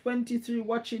 23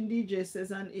 watching DJ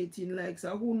says and 18 likes.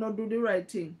 Who not do the right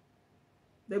thing?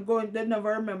 They never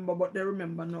remember, but they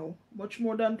remember now. Much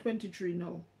more than 23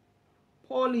 now.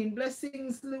 Pauline,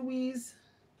 blessings, Louise.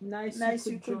 Nice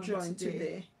you could join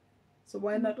today. So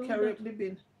why not carry up the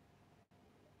bin?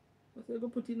 But I go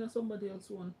put in somebody else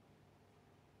one.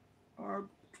 Or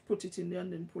put it in there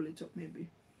and then pull it up maybe.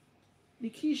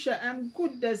 Nikisha, I'm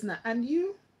good, Desna. And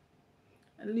you?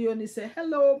 And Leonie said,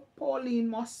 hello, Pauline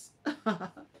Moss.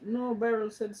 No,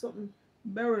 Beryl said something.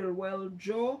 Beryl, well,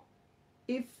 Joe,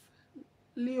 if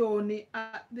Leonie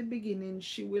at the beginning,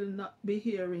 she will not be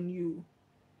hearing you.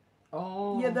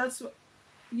 Oh. Yeah,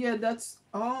 that's,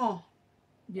 oh.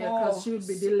 Yeah, because she would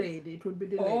be delayed. It would be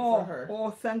delayed for her. Oh,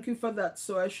 thank you for that.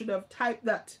 So I should have typed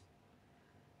that.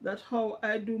 That's how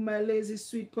I do my lazy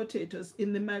sweet potatoes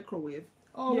in the microwave.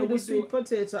 Oh, yeah, with the sweet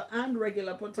potato and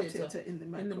regular potato in the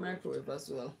microwave as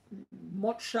well.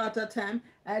 Much shorter time.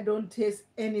 I don't taste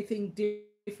anything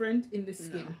different in the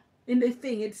skin. No. In the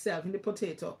thing itself, in the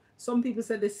potato. Some people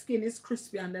say the skin is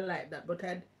crispy and they like that, but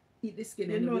I'd eat the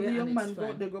skin anyway. You know, the young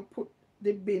man they go put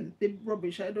the bin, the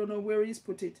rubbish. I don't know where he's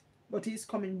put it, but he's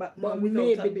coming back now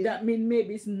without a bin. That means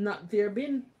maybe it's not their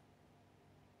bin.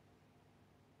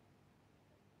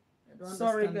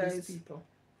 Sorry, guys. People.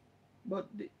 But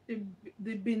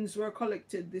the bins were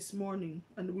collected this morning,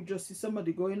 and we just see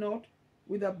somebody going out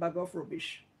with a bag of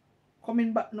rubbish,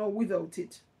 coming back now without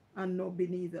it, and no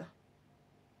bin either.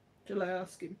 Shall I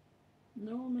ask him?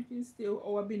 No, making still.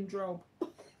 Oh, I've been drop.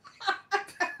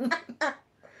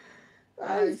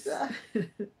 Nice. Nice.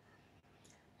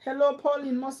 Hello,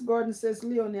 Pauline Musgordon says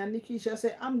Leonie, and Nikisha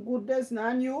say, I'm good,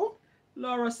 Desna, and you?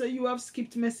 Laura say you have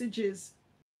skipped messages.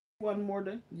 One more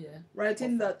then. Yeah. Right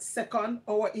in that second,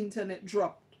 our internet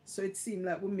dropped. So it seemed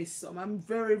like we missed some. I'm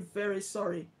very, very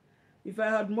sorry. If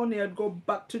I had money, I'd go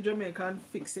back to Jamaica and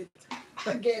fix it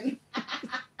again.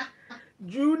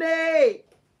 June!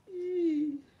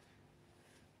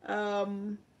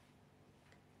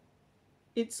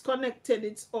 It's connected,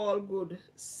 it's all good.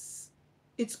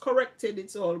 It's corrected,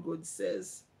 it's all good,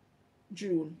 says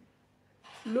June.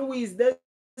 Louise, there's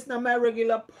not my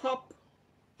regular pop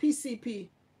PCP.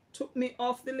 Took me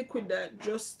off the liquid diet,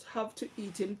 just have to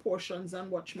eat in portions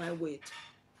and watch my weight.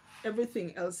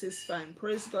 Everything else is fine.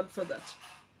 Praise God for that.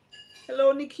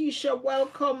 Hello, Nikisha.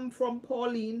 Welcome from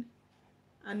Pauline.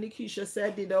 And Nikisha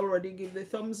said, did already give the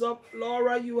thumbs up.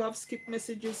 Laura, you have skipped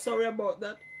messages. Sorry about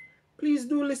that. Please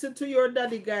do listen to your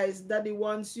daddy, guys. Daddy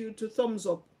wants you to thumbs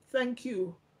up. Thank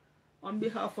you. On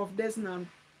behalf of Desna and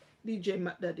DJ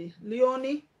Matt Daddy.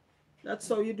 Leonie, that's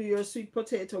how you do your sweet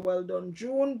potato. Well done.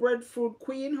 June, breadfruit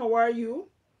queen, how are you?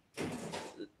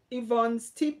 Yvonne's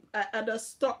tip, I add a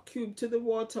stock cube to the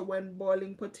water when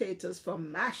boiling potatoes for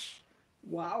mash.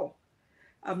 Wow.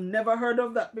 I've never heard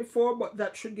of that before, but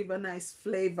that should give a nice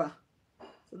flavor.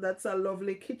 So that's a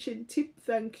lovely kitchen tip.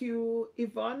 Thank you,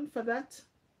 Yvonne, for that.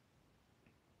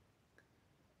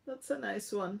 That's a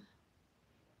nice one.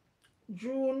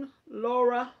 June,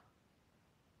 Laura.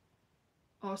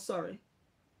 Oh, sorry.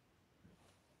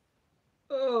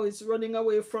 Oh, it's running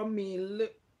away from me.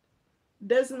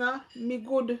 Desna, me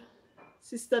good.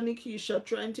 Sister Nikisha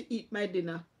trying to eat my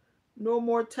dinner. No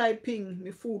more typing,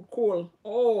 me food cold.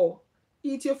 Oh,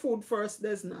 eat your food first,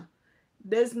 Desna.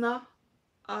 Desna,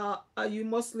 you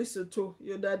must listen to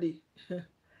your daddy.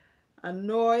 And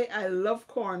Noi, I love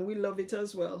corn. We love it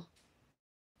as well.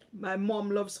 My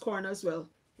mom loves corn as well.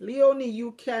 Leonie,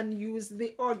 you can use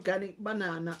the organic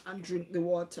banana and drink the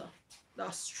water.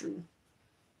 That's true.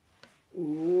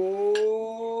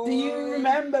 Oh. Do you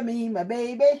remember me, my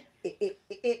baby?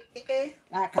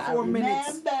 I can't 4 minutes.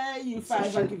 remember you. So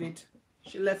Five. she give it.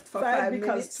 She left for 5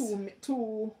 because minutes.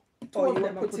 two Oh, of you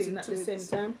them were are putting putting at to the it.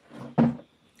 same time.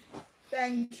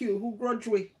 Thank you. Who grudge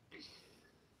we?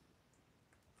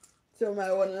 So my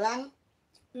own lang.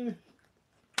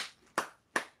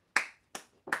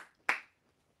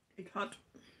 It hot.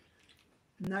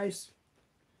 Nice.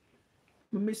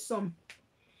 We miss some.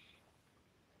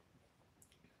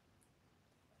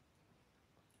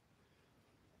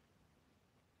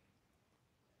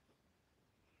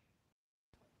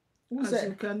 Who's As that?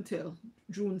 you can tell,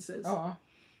 June says. Oh.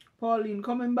 Pauline,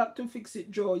 coming back to fix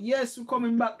it, Joe. Yes, we're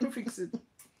coming back to fix it.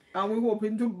 And we're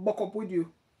hoping to buck up with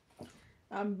you.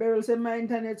 And Beryl said my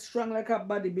internet strong like a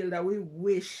bodybuilder. We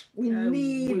wish. We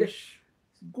need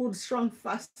good, strong,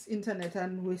 fast internet,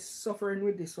 and we're suffering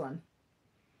with this one.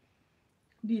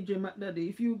 DJ McDaddy,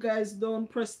 if you guys don't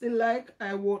press the like,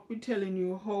 I won't be telling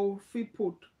you how to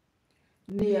put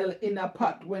Nail in a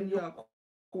pot when you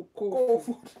cook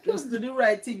food. Just do the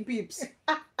right thing, peeps.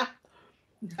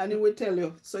 And it will tell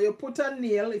you. So you put a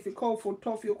nail, if you call for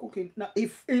tough, you're cooking. Now,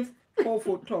 if call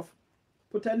for tough,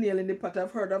 put a nail in the pot.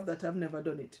 I've heard of that. I've never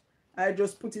done it. I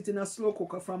just put it in a slow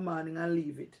cooker from morning and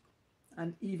leave it.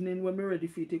 And evening when we're ready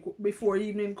for it, cook. Before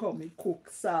evening come, it cook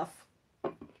soft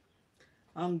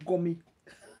and gummy.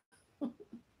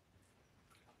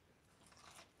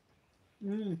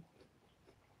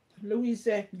 Louise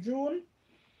said, June,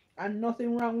 and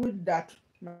nothing wrong with that.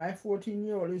 My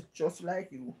 14-year-old is just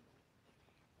like you.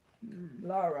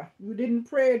 Laura, you didn't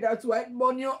pray, that's why it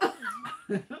burn you.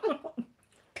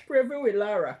 Pray for with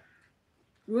Laura.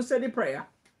 You said the prayer.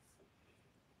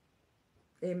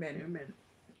 Amen. Amen.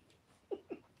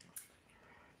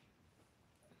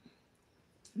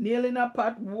 Nail in a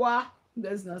pot, wah.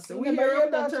 There's nothing. We hear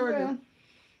of that already.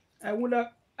 I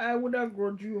would have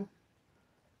grudged you.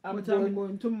 But I'm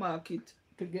going to market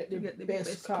to get the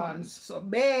best corns. So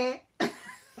bear.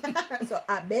 So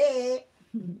I bet.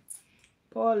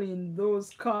 Pauline,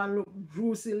 those corn look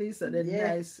juicy, so they're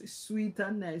nice, sweet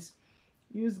and nice.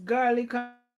 Use garlic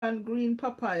and green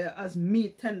papaya as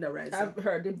meat tenderizer. I've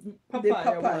heard the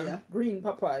papaya, green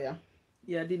papaya.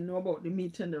 Yeah, I didn't know about the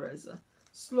meat tenderizer.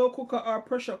 Slow cooker or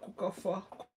pressure cooker for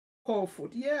cow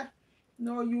food. Yeah,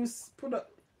 no use put up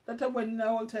that when the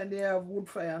whole time they have wood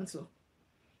fire and so.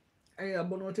 I have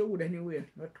burn out wood anyway,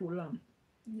 not too long.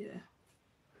 Yeah.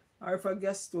 Or if a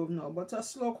gas stove now, but a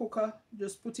slow cooker,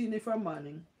 just put in it for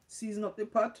morning. Season up the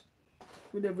pot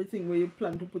with everything where you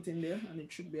plan to put in there, and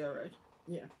it should be alright.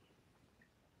 Yeah.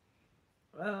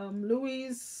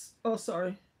 Louise, oh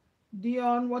sorry,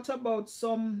 Dion, what about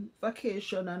some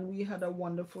vacation and we had a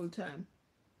wonderful time?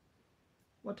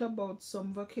 What about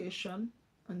some vacation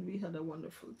and we had a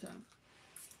wonderful time?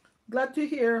 Glad to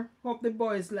hear. Hope the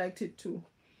boys liked it too.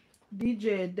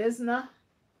 DJ Desna,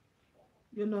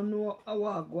 you know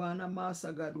our Guana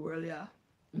Master God world, yeah.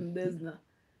 Desna.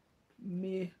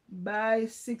 Me buy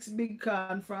 6 big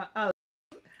can for Al.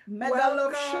 Mega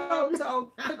love shout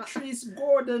out Patrice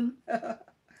Gordon.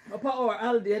 Up our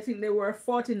Aldi, I think they were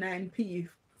 49p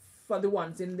for the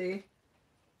ones in the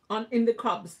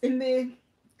cobs, in the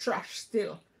trash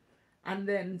still. And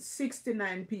then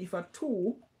 69p for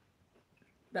 2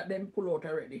 that them pull out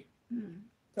already.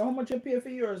 So how much you pay for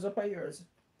yours up at yours?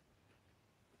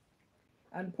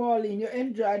 And Pauline, you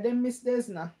enjoyed them, Miss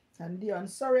Desna. And Dion,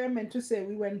 sorry I meant to say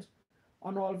we went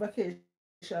on all vacation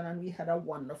and we had a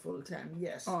wonderful time.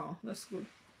 Yes. Oh, that's good.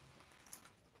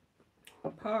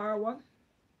 What?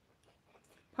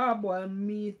 Parboiled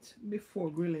meat before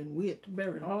grilling. Wait,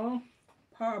 Berry. Oh.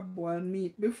 Parboiled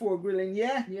meat before grilling.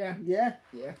 Yeah.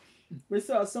 We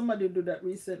saw somebody do that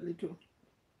recently too.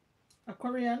 A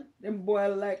Korean, them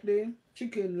boil like the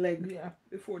chicken leg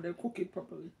before they cook it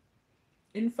properly.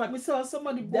 In fact, we saw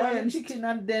somebody boil chicken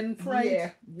and then fry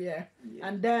it. Yeah.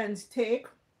 And Dan's take,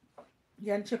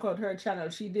 you can check out her channel.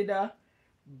 She did a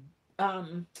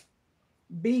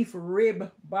beef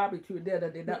rib barbecue the other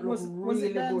day. That looked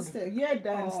really good. Steak? Yeah,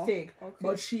 Dan's steak. Okay.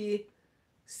 But she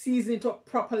season it up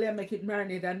properly and make it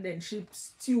marinate, and then she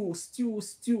stew,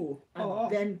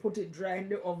 and then put it dry in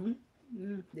the oven.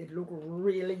 It look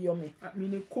really yummy. I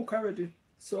mean, it cook already.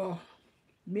 So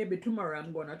maybe tomorrow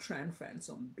I'm gonna try and find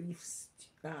some beef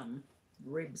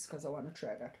ribs because I want to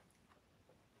try that.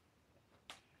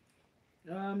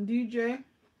 DJ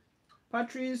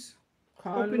Patrice,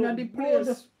 open at the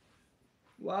place.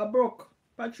 Wow, broke.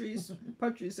 Patrice,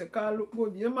 I can't look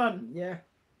good. Yeah, man. Yeah.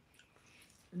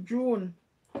 June,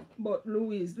 but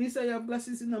Louise, Lisa, you have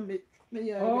glasses in a bit.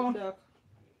 May I get dark.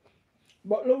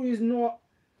 But Louise, no,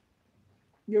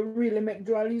 you really make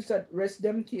Joe Lisa rest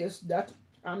them tears that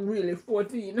I'm really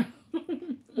 14.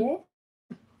 Oh?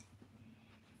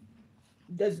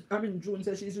 June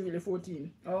says she's really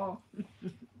 14. Oh.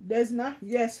 Desna,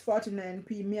 yes,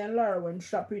 49p. Me and Laura went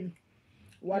shopping.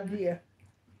 What day?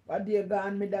 What day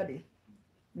gone, me daddy?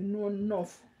 Me know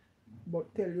enough.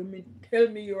 But tell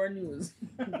me your news.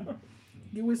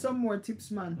 Give me some more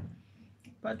tips, man.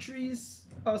 Patrice,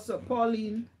 also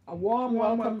Pauline. A warm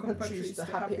welcome Patrice to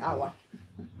Happy Hour.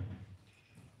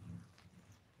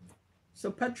 So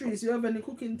Patrice, you have any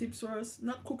cooking tips for us?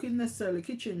 Not cooking necessarily,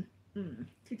 kitchen.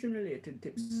 Kitchen related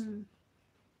tips.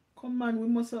 Come on, we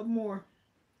must have more.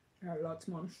 There are lots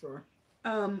more, I'm sure.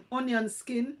 Onion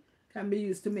skin can be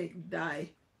used to make dye.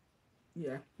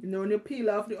 Yeah. You know, when you peel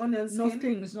off the onion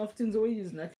skin, enough things we're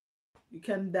using it. You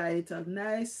can dye it a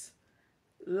nice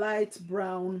light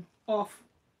brown,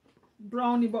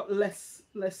 browny but less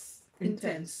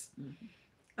intense.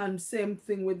 And same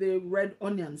thing with the red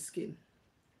onion skin.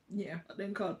 Yeah.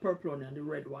 Then called purple onion, the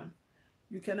red one.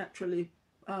 You can actually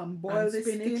boil the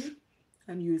skin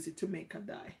and use it to make a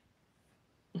dye.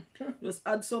 Just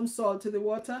add some salt to the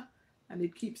water and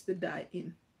it keeps the dye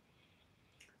in.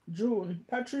 June,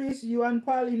 Patrice, you and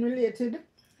Pauline related?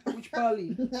 Which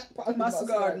Pauline? Mass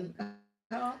Garden.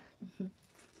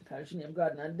 Pauline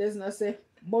Garden. And Desna say,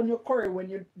 burn your curry when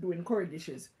you're doing curry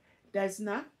dishes.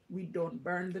 Desna, we don't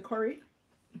burn the curry.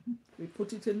 We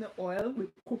put it in the oil. We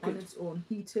cook on its own,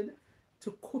 heated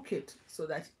to cook it so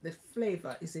that the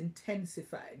flavor is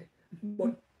intensified.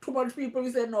 But too much people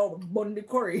will say, no, burn the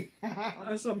curry.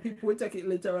 And some people will take it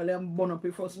literally and burn up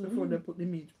it first before they put the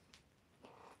meat.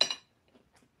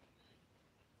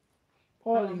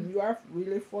 Pauline, you are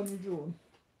really funny, June.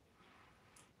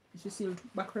 She sealed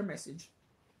back her message.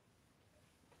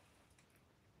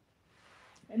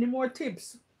 Any more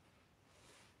tips?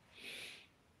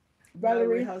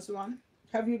 Valerie has one.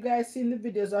 Have you guys seen the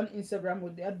videos on Instagram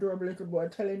with the adorable little boy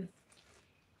telling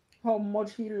how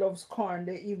much he loves corn?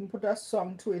 They even put a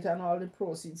song to it and all the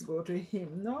proceeds go to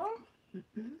him. No?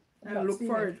 I look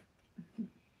for it.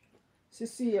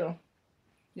 Cecile,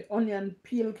 the onion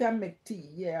peel can make tea.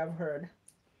 Yeah, I've heard.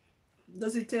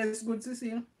 Does it taste good,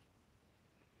 Cecile?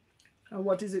 And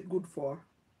what is it good for?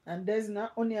 And there's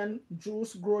not onion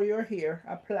juice, grow your hair.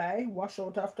 Apply, wash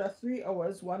out after 3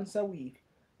 hours once a week.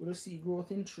 We'll see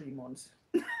growth in 3 months.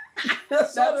 That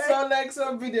sounds like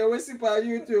some video we see on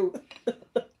YouTube.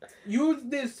 Use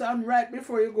this and right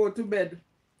before you go to bed.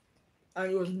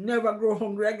 And you'll never grow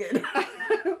hungry again.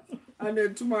 And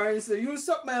then tomorrow you say, use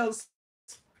something else.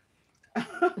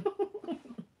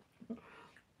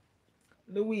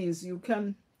 Louise, you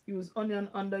Use onion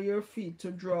under your feet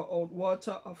to draw out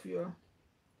water off your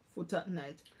foot at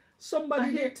night.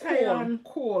 Somebody They did tie tie on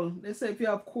coal. They say if you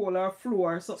have coal or flu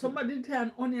or something. somebody tie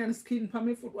an onion skin for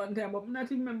my foot one time, but I not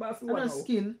remember if it And was the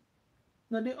skin.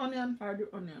 Not the onion. or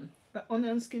the onion. The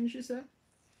onion skin, she said.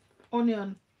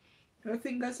 Onion. I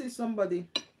think I see somebody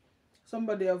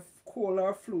have cold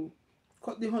or flu.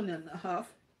 Cut the onion in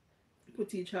half.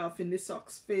 Put each half in the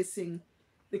socks facing,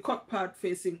 the cut part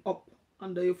facing up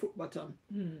under your foot bottom.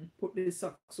 Put the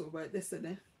socks over it. They said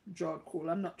they draw it cool.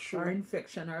 I'm not sure. Or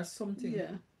infection or something.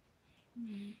 Yeah.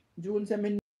 June said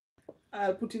me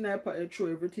I'll put in a pot and throw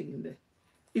everything in there.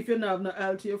 If you don't have no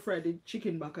aisle to your fry the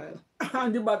chicken back aisle.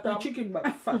 and the The bottom. chicken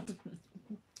back fat.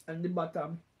 And the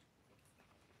bottom.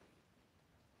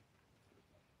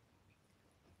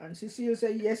 And Cecile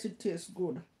said yes, it tastes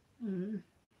good.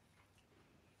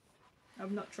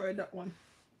 I've not tried that one.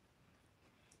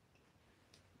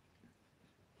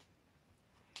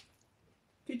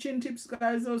 Kitchen tips,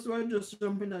 guys, also are just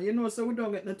jumping out. You know, so we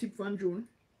don't get no tip from June.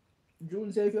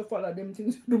 June said if you follow them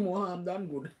things, do more harm than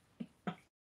good.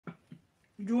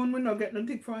 June, we not get no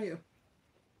tip from you.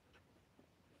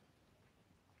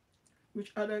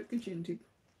 Which other kitchen tip?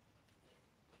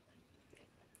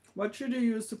 What should you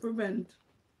use to prevent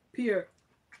pear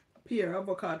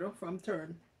avocado from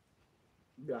turn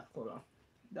Black color.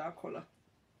 dark color?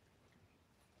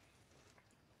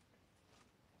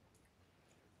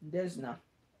 There's not.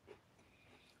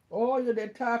 Oh, you the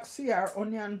talk CR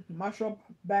onion, mash up,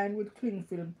 bind with cling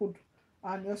film, put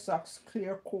on your socks,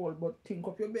 clear cold, but think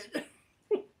up your bed.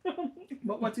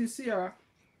 But what is here?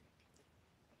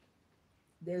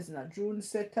 There's not. June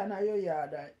said turn out your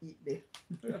yard and eat there.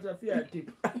 That's a fair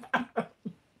tip.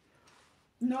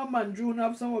 No man, June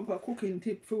have some of a cooking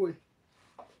tip for it.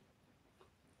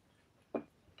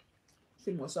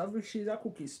 She must have wished she's a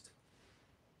cookist.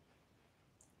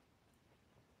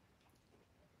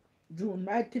 June,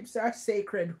 my tips are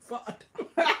sacred. Fat.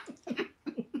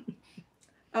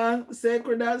 And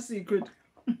sacred and secret.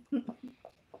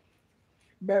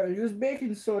 Beryl, use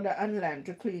baking soda and lime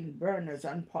to clean burners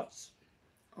and pots.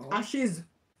 Oh. Ashes.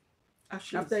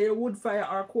 Ashes. After your wood fire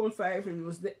or coal fire, if you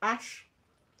use the ash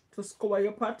to scour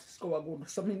your pot, scour good.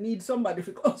 So me need somebody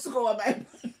to come scour my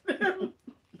pot.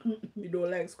 Me don't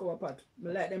like scour pot.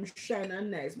 Me like them shine and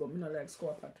nice, but me not like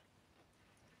scour pot.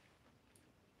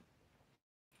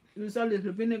 Use a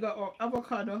little vinegar or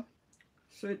avocado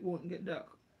so it won't get dark.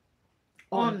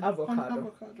 On avocado. On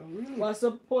avocado, really? Well,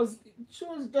 suppose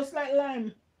choose just like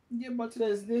lime. Yeah, but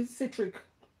There's the citric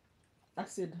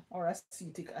acid or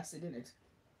acetic acid in it.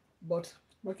 But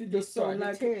it just just sound the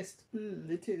like taste.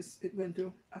 the taste. It went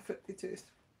to affect the taste.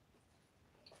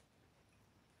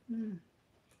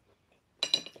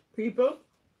 People,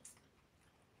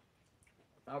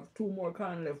 I have 2 more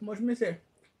can left. Much me say?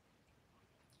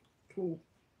 2.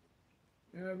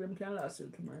 You know, them can last till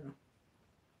tomorrow.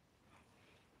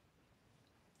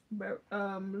 But,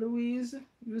 Louise,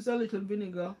 use a little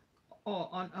vinegar or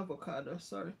on avocado.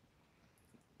 Sorry.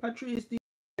 Patrice,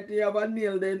 You have a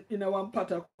nail then in a one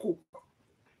pot of cook.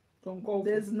 Don't go.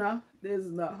 there's not.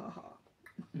 Haha.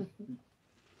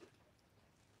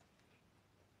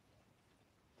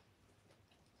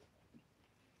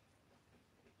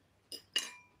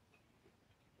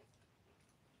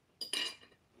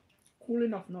 Cool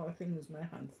enough now, I can use my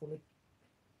hand fully.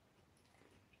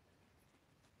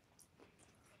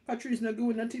 Patrice, not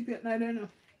going a tip yet neither, no.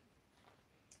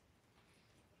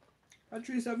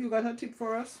 Patrice, have you got a tip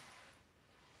for us?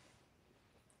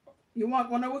 You want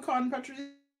one of we corn, Patrice?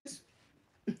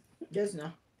 Yes,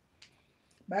 now.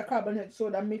 Bicarbonate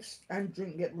soda mix and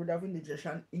drink get rid of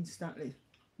indigestion instantly.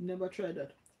 Never tried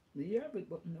that. Yeah,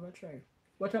 but never try.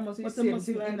 But I must But say I must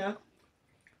same thing like- in a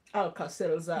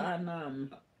Alka-Seltzer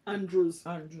and Andrews.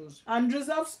 Andrews. Andrews,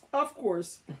 of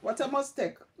course. What I must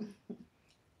take?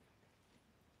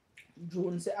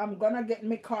 June say, I'm gonna get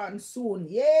me corn soon.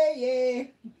 Yeah.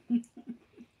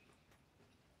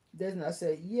 Desna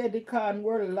say, yeah, the corn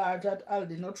were large at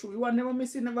Aldi. Not true. You are never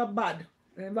missing, never bad.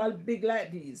 Never big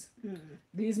like these.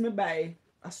 These me buy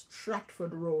a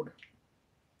Stratford Road.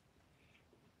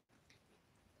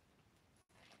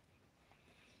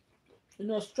 You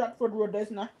know Stratford Road, there's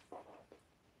not.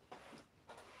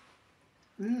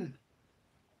 To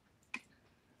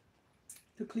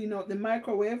clean out the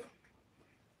microwave,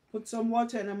 put some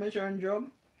water in a measuring jug.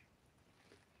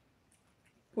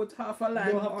 Put half a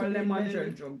lime Don't have or to be lemon measuring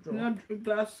in jug, it. Not a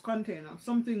glass container,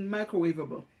 something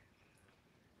microwavable.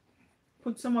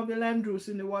 Put some of the lime juice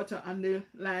in the water and the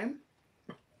lime.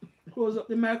 Close up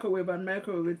the microwave and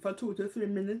microwave it for 2 to 3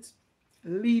 minutes.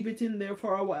 Leave it in there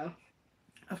for a while.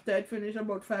 After it finishes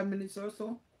about 5 minutes or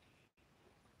so,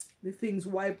 the things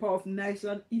wipe off nice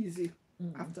and easy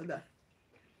after that.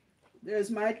 There's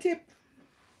my tip.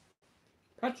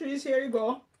 Patrice, here you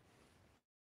go.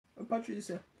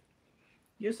 Patrice,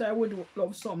 yes, I would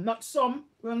love some. Not some.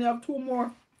 We only have 2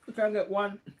 more. We can get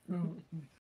one.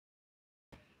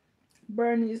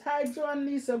 Bernice, hi Joan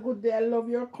Lisa, good day. I love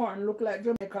your corn. Look like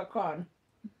Jamaica corn.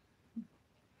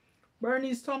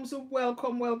 Bernice Thompson,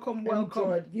 welcome, welcome, welcome.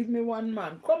 Enjoyed. Give me one,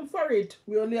 man. Come for it.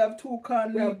 We only have 2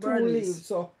 corn leaves, Bernice.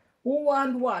 So who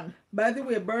want one? By the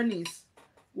way, Bernice,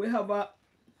 we have a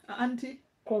auntie,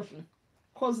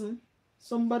 cousin,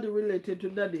 somebody related to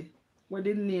daddy. We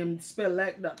didn't name spell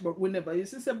like that, but we never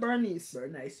used to say Bernice.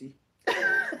 Bernice.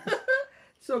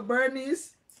 So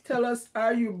Bernice, tell us,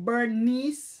 are you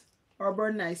Bernice or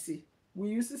Bernice? We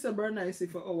used to say Bernice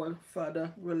for our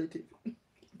father relative.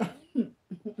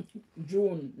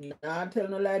 June, nah, tell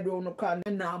no lie, don't no can,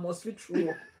 nah, must be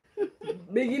true.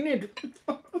 Begin it.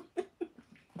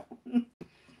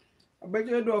 I bet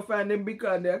you don't find them big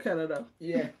on there, Canada.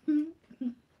 Yeah.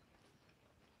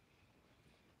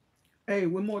 Hey,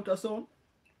 we motor sound.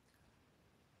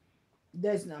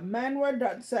 There's no man were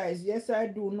that size. Yes, I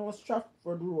do know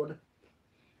Stratford Road.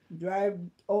 Drive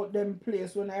out them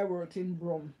place when I worked in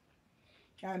Brum.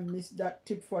 I missed that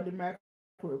tip for the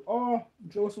microwave. Oh,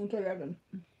 Joseph tell you again.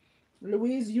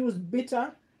 Louise used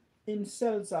bitter in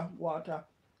seltzer water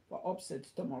for upset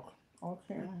stomach.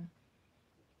 Okay.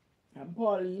 And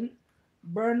Pauline,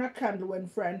 burn a candle when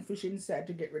frying fish inside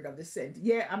to get rid of the scent.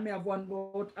 Yeah, I may have one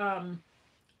about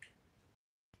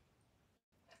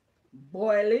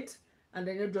boil it and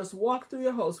then you just walk through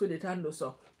your house with it and do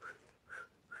so.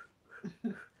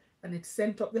 And it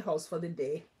scent up the house for the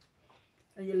day.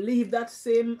 And you leave that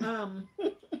same sound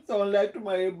like to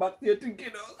my back you're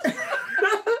thinking of.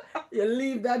 You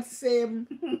leave that same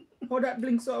how that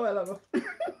blinks so well ago.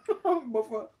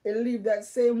 You leave that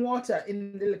same water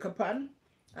in the liquor pan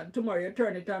and tomorrow you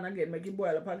turn it on again, make it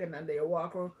boil up again and then you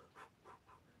walk around.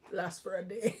 Last for a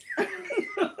day.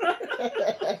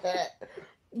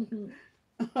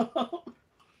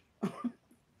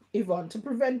 Yvonne, to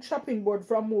prevent chopping board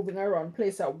from moving around,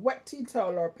 place a wet tea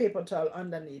towel or paper towel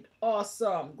underneath.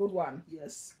 Awesome. Good one.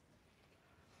 Yes.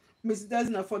 Miss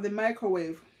Desna, for the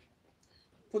microwave,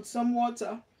 put some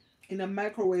water in a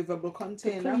microwavable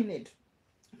container. To clean it.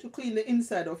 To clean the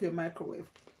inside of your microwave.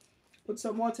 Put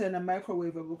some water in a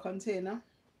microwavable container.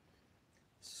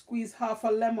 Squeeze half a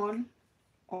lemon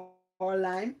or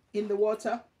lime in the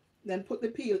water. Then put the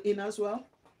peel in as well.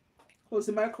 Close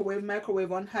the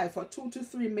microwave on high for 2 to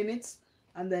 3 minutes.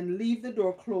 And then leave the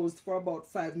door closed for about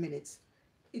 5 minutes.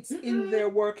 It's in there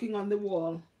working on the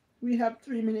wall. We have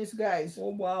 3 minutes, guys. Oh,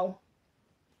 wow.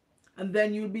 And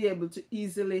then you'll be able to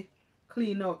easily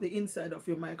clean out the inside of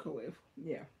your microwave.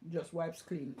 Yeah, just wipes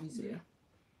clean easier. Yeah.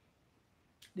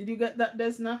 Did you get that,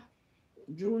 Desna?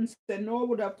 June said no,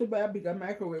 would have to buy a bigger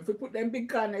microwave. If you put them big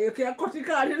can, you can't cut the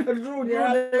can in the June. You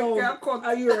can't cut.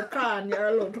 Or you're a can, you're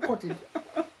allowed to cut it.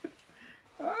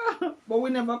 But we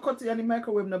never cut it in the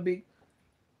microwave, no big.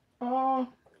 Oh,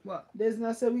 what?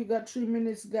 Desna said we got 3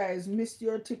 minutes, guys. Missed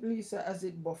your tip, Lisa, as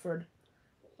it buffered.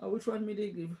 Which one me they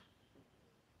give?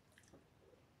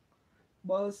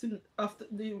 Boils in after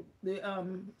the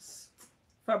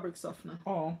fabric softener.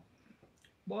 Oh.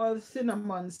 Boil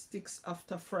cinnamon sticks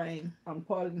after frying. And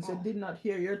Pauline said, did not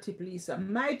hear your tip, Lisa.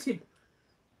 My tip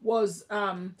was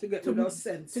to get rid of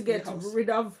scents. To get rid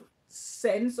of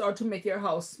scents or to make your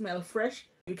house smell fresh.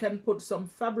 You can put some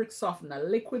fabric softener,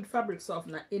 liquid fabric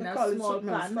softener in a small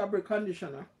pan. Fabric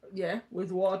conditioner. Yeah,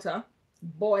 with water.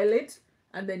 Boil it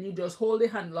and then you just hold the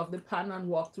handle of the pan and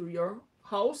walk through your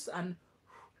house and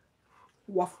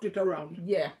waft it around.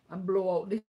 Yeah, and blow out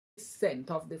the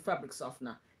scent of the fabric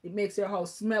softener. It makes your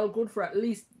house smell good for at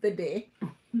least the day.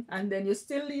 And then you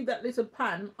still leave that little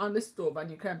pan on the stove and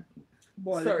you can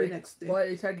boil it the next day. Boil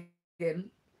it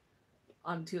again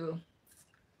until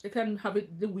you can have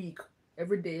it the week.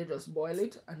 Every day you just boil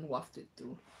it and waft it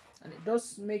through. And it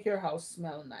does make your house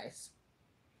smell nice.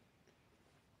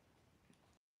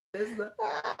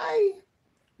 Hi.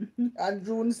 And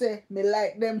June say, me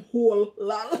like them whole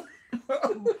lol.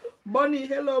 Bunny,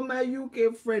 hello my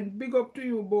UK friend. Big up to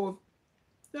you both.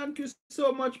 Thank you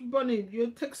so much, Bunny.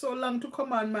 You take so long to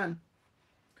come on, man.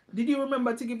 Did you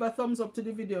remember to give a thumbs up to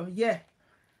the video? Yeah.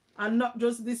 And not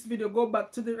just this video. Go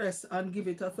back to the rest and give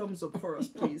it a thumbs up for us,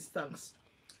 please. Thanks.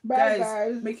 Bye,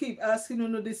 guys. Me keep asking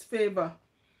you this favor.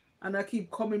 And I keep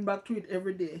coming back to it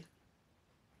every day.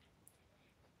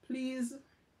 Please,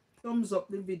 thumbs up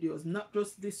the videos. Not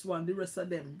just this one, the rest of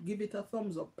them. Give it a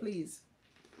thumbs up, please.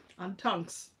 And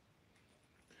thanks.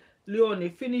 Leonie,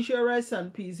 finish your rice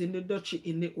and peas in the duchy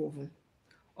in the oven.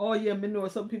 Oh yeah, me know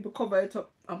some people cover it up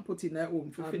and put in their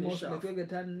home to And finish most off. make you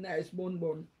get a nice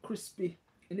bun. Crispy.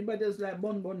 Anybody else like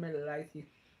bun, me like it.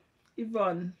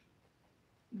 Yvonne,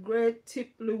 great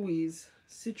tip, Louise.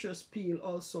 Citrus peel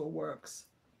also works.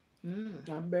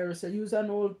 And Barry said use an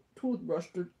old toothbrush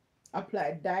to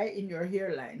apply dye in your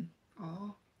hairline.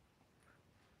 Oh.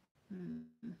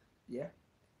 Yeah.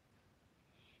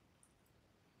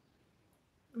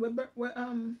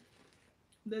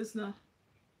 There's no.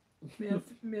 Me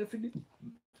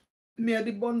are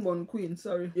the bun queen,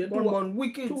 sorry. You Bun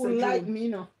wicked. Too say like June. me,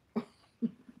 no.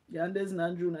 Yeah, and there's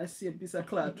no June. I see a piece of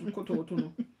cloth to cut out, you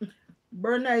know.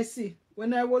 Bernice,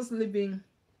 when I was living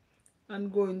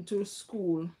and going to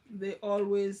school, they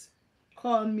always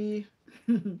call me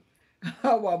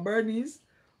our Bernice,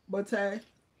 but I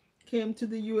came to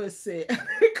the USA and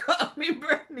they call me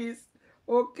Bernice.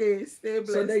 Okay, stay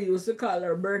blessed. So they used to call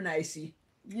her Bernice.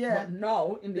 Yeah. But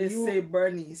now in the They say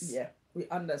Bernice. Yeah, we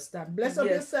understand. Bless up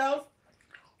Yes. yourself.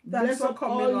 Thanks Bless for up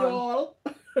coming all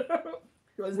on. y'all.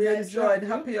 We nice enjoyed to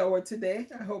have happy hour today.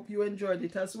 I hope you enjoyed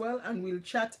it as well. And we'll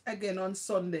chat again on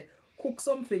Sunday. Cook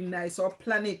something nice or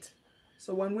plan it.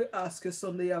 So when we ask you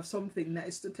Sunday, you have something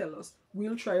nice to tell us.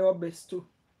 We'll try our best to.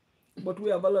 But we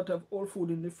have a lot of old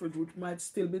food in the fridge which might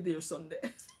still be there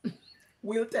Sunday.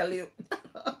 We'll tell you.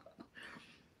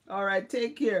 All right,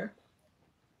 take care.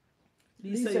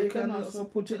 Lisa, you can also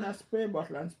put in a spray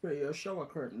bottle and spray your shower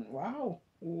curtain. Wow.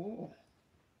 Oh.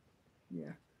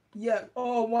 Yeah. Yeah.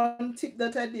 Oh, one tip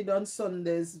that I did on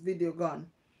Sunday's video gone.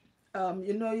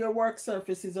 You know your work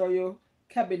surfaces or your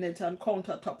cabinet and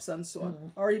countertops and so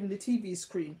on, or even the TV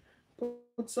screen.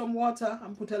 Put some water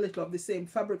and put a little of the same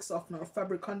fabric softener or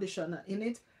fabric conditioner in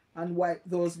it and wipe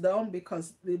those down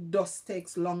because the dust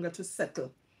takes longer to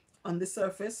settle on the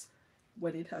surface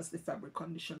when it has the fabric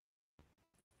conditioner.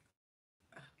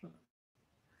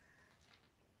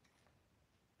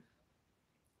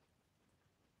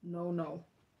 No.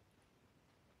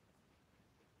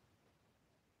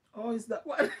 Oh, is that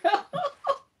what?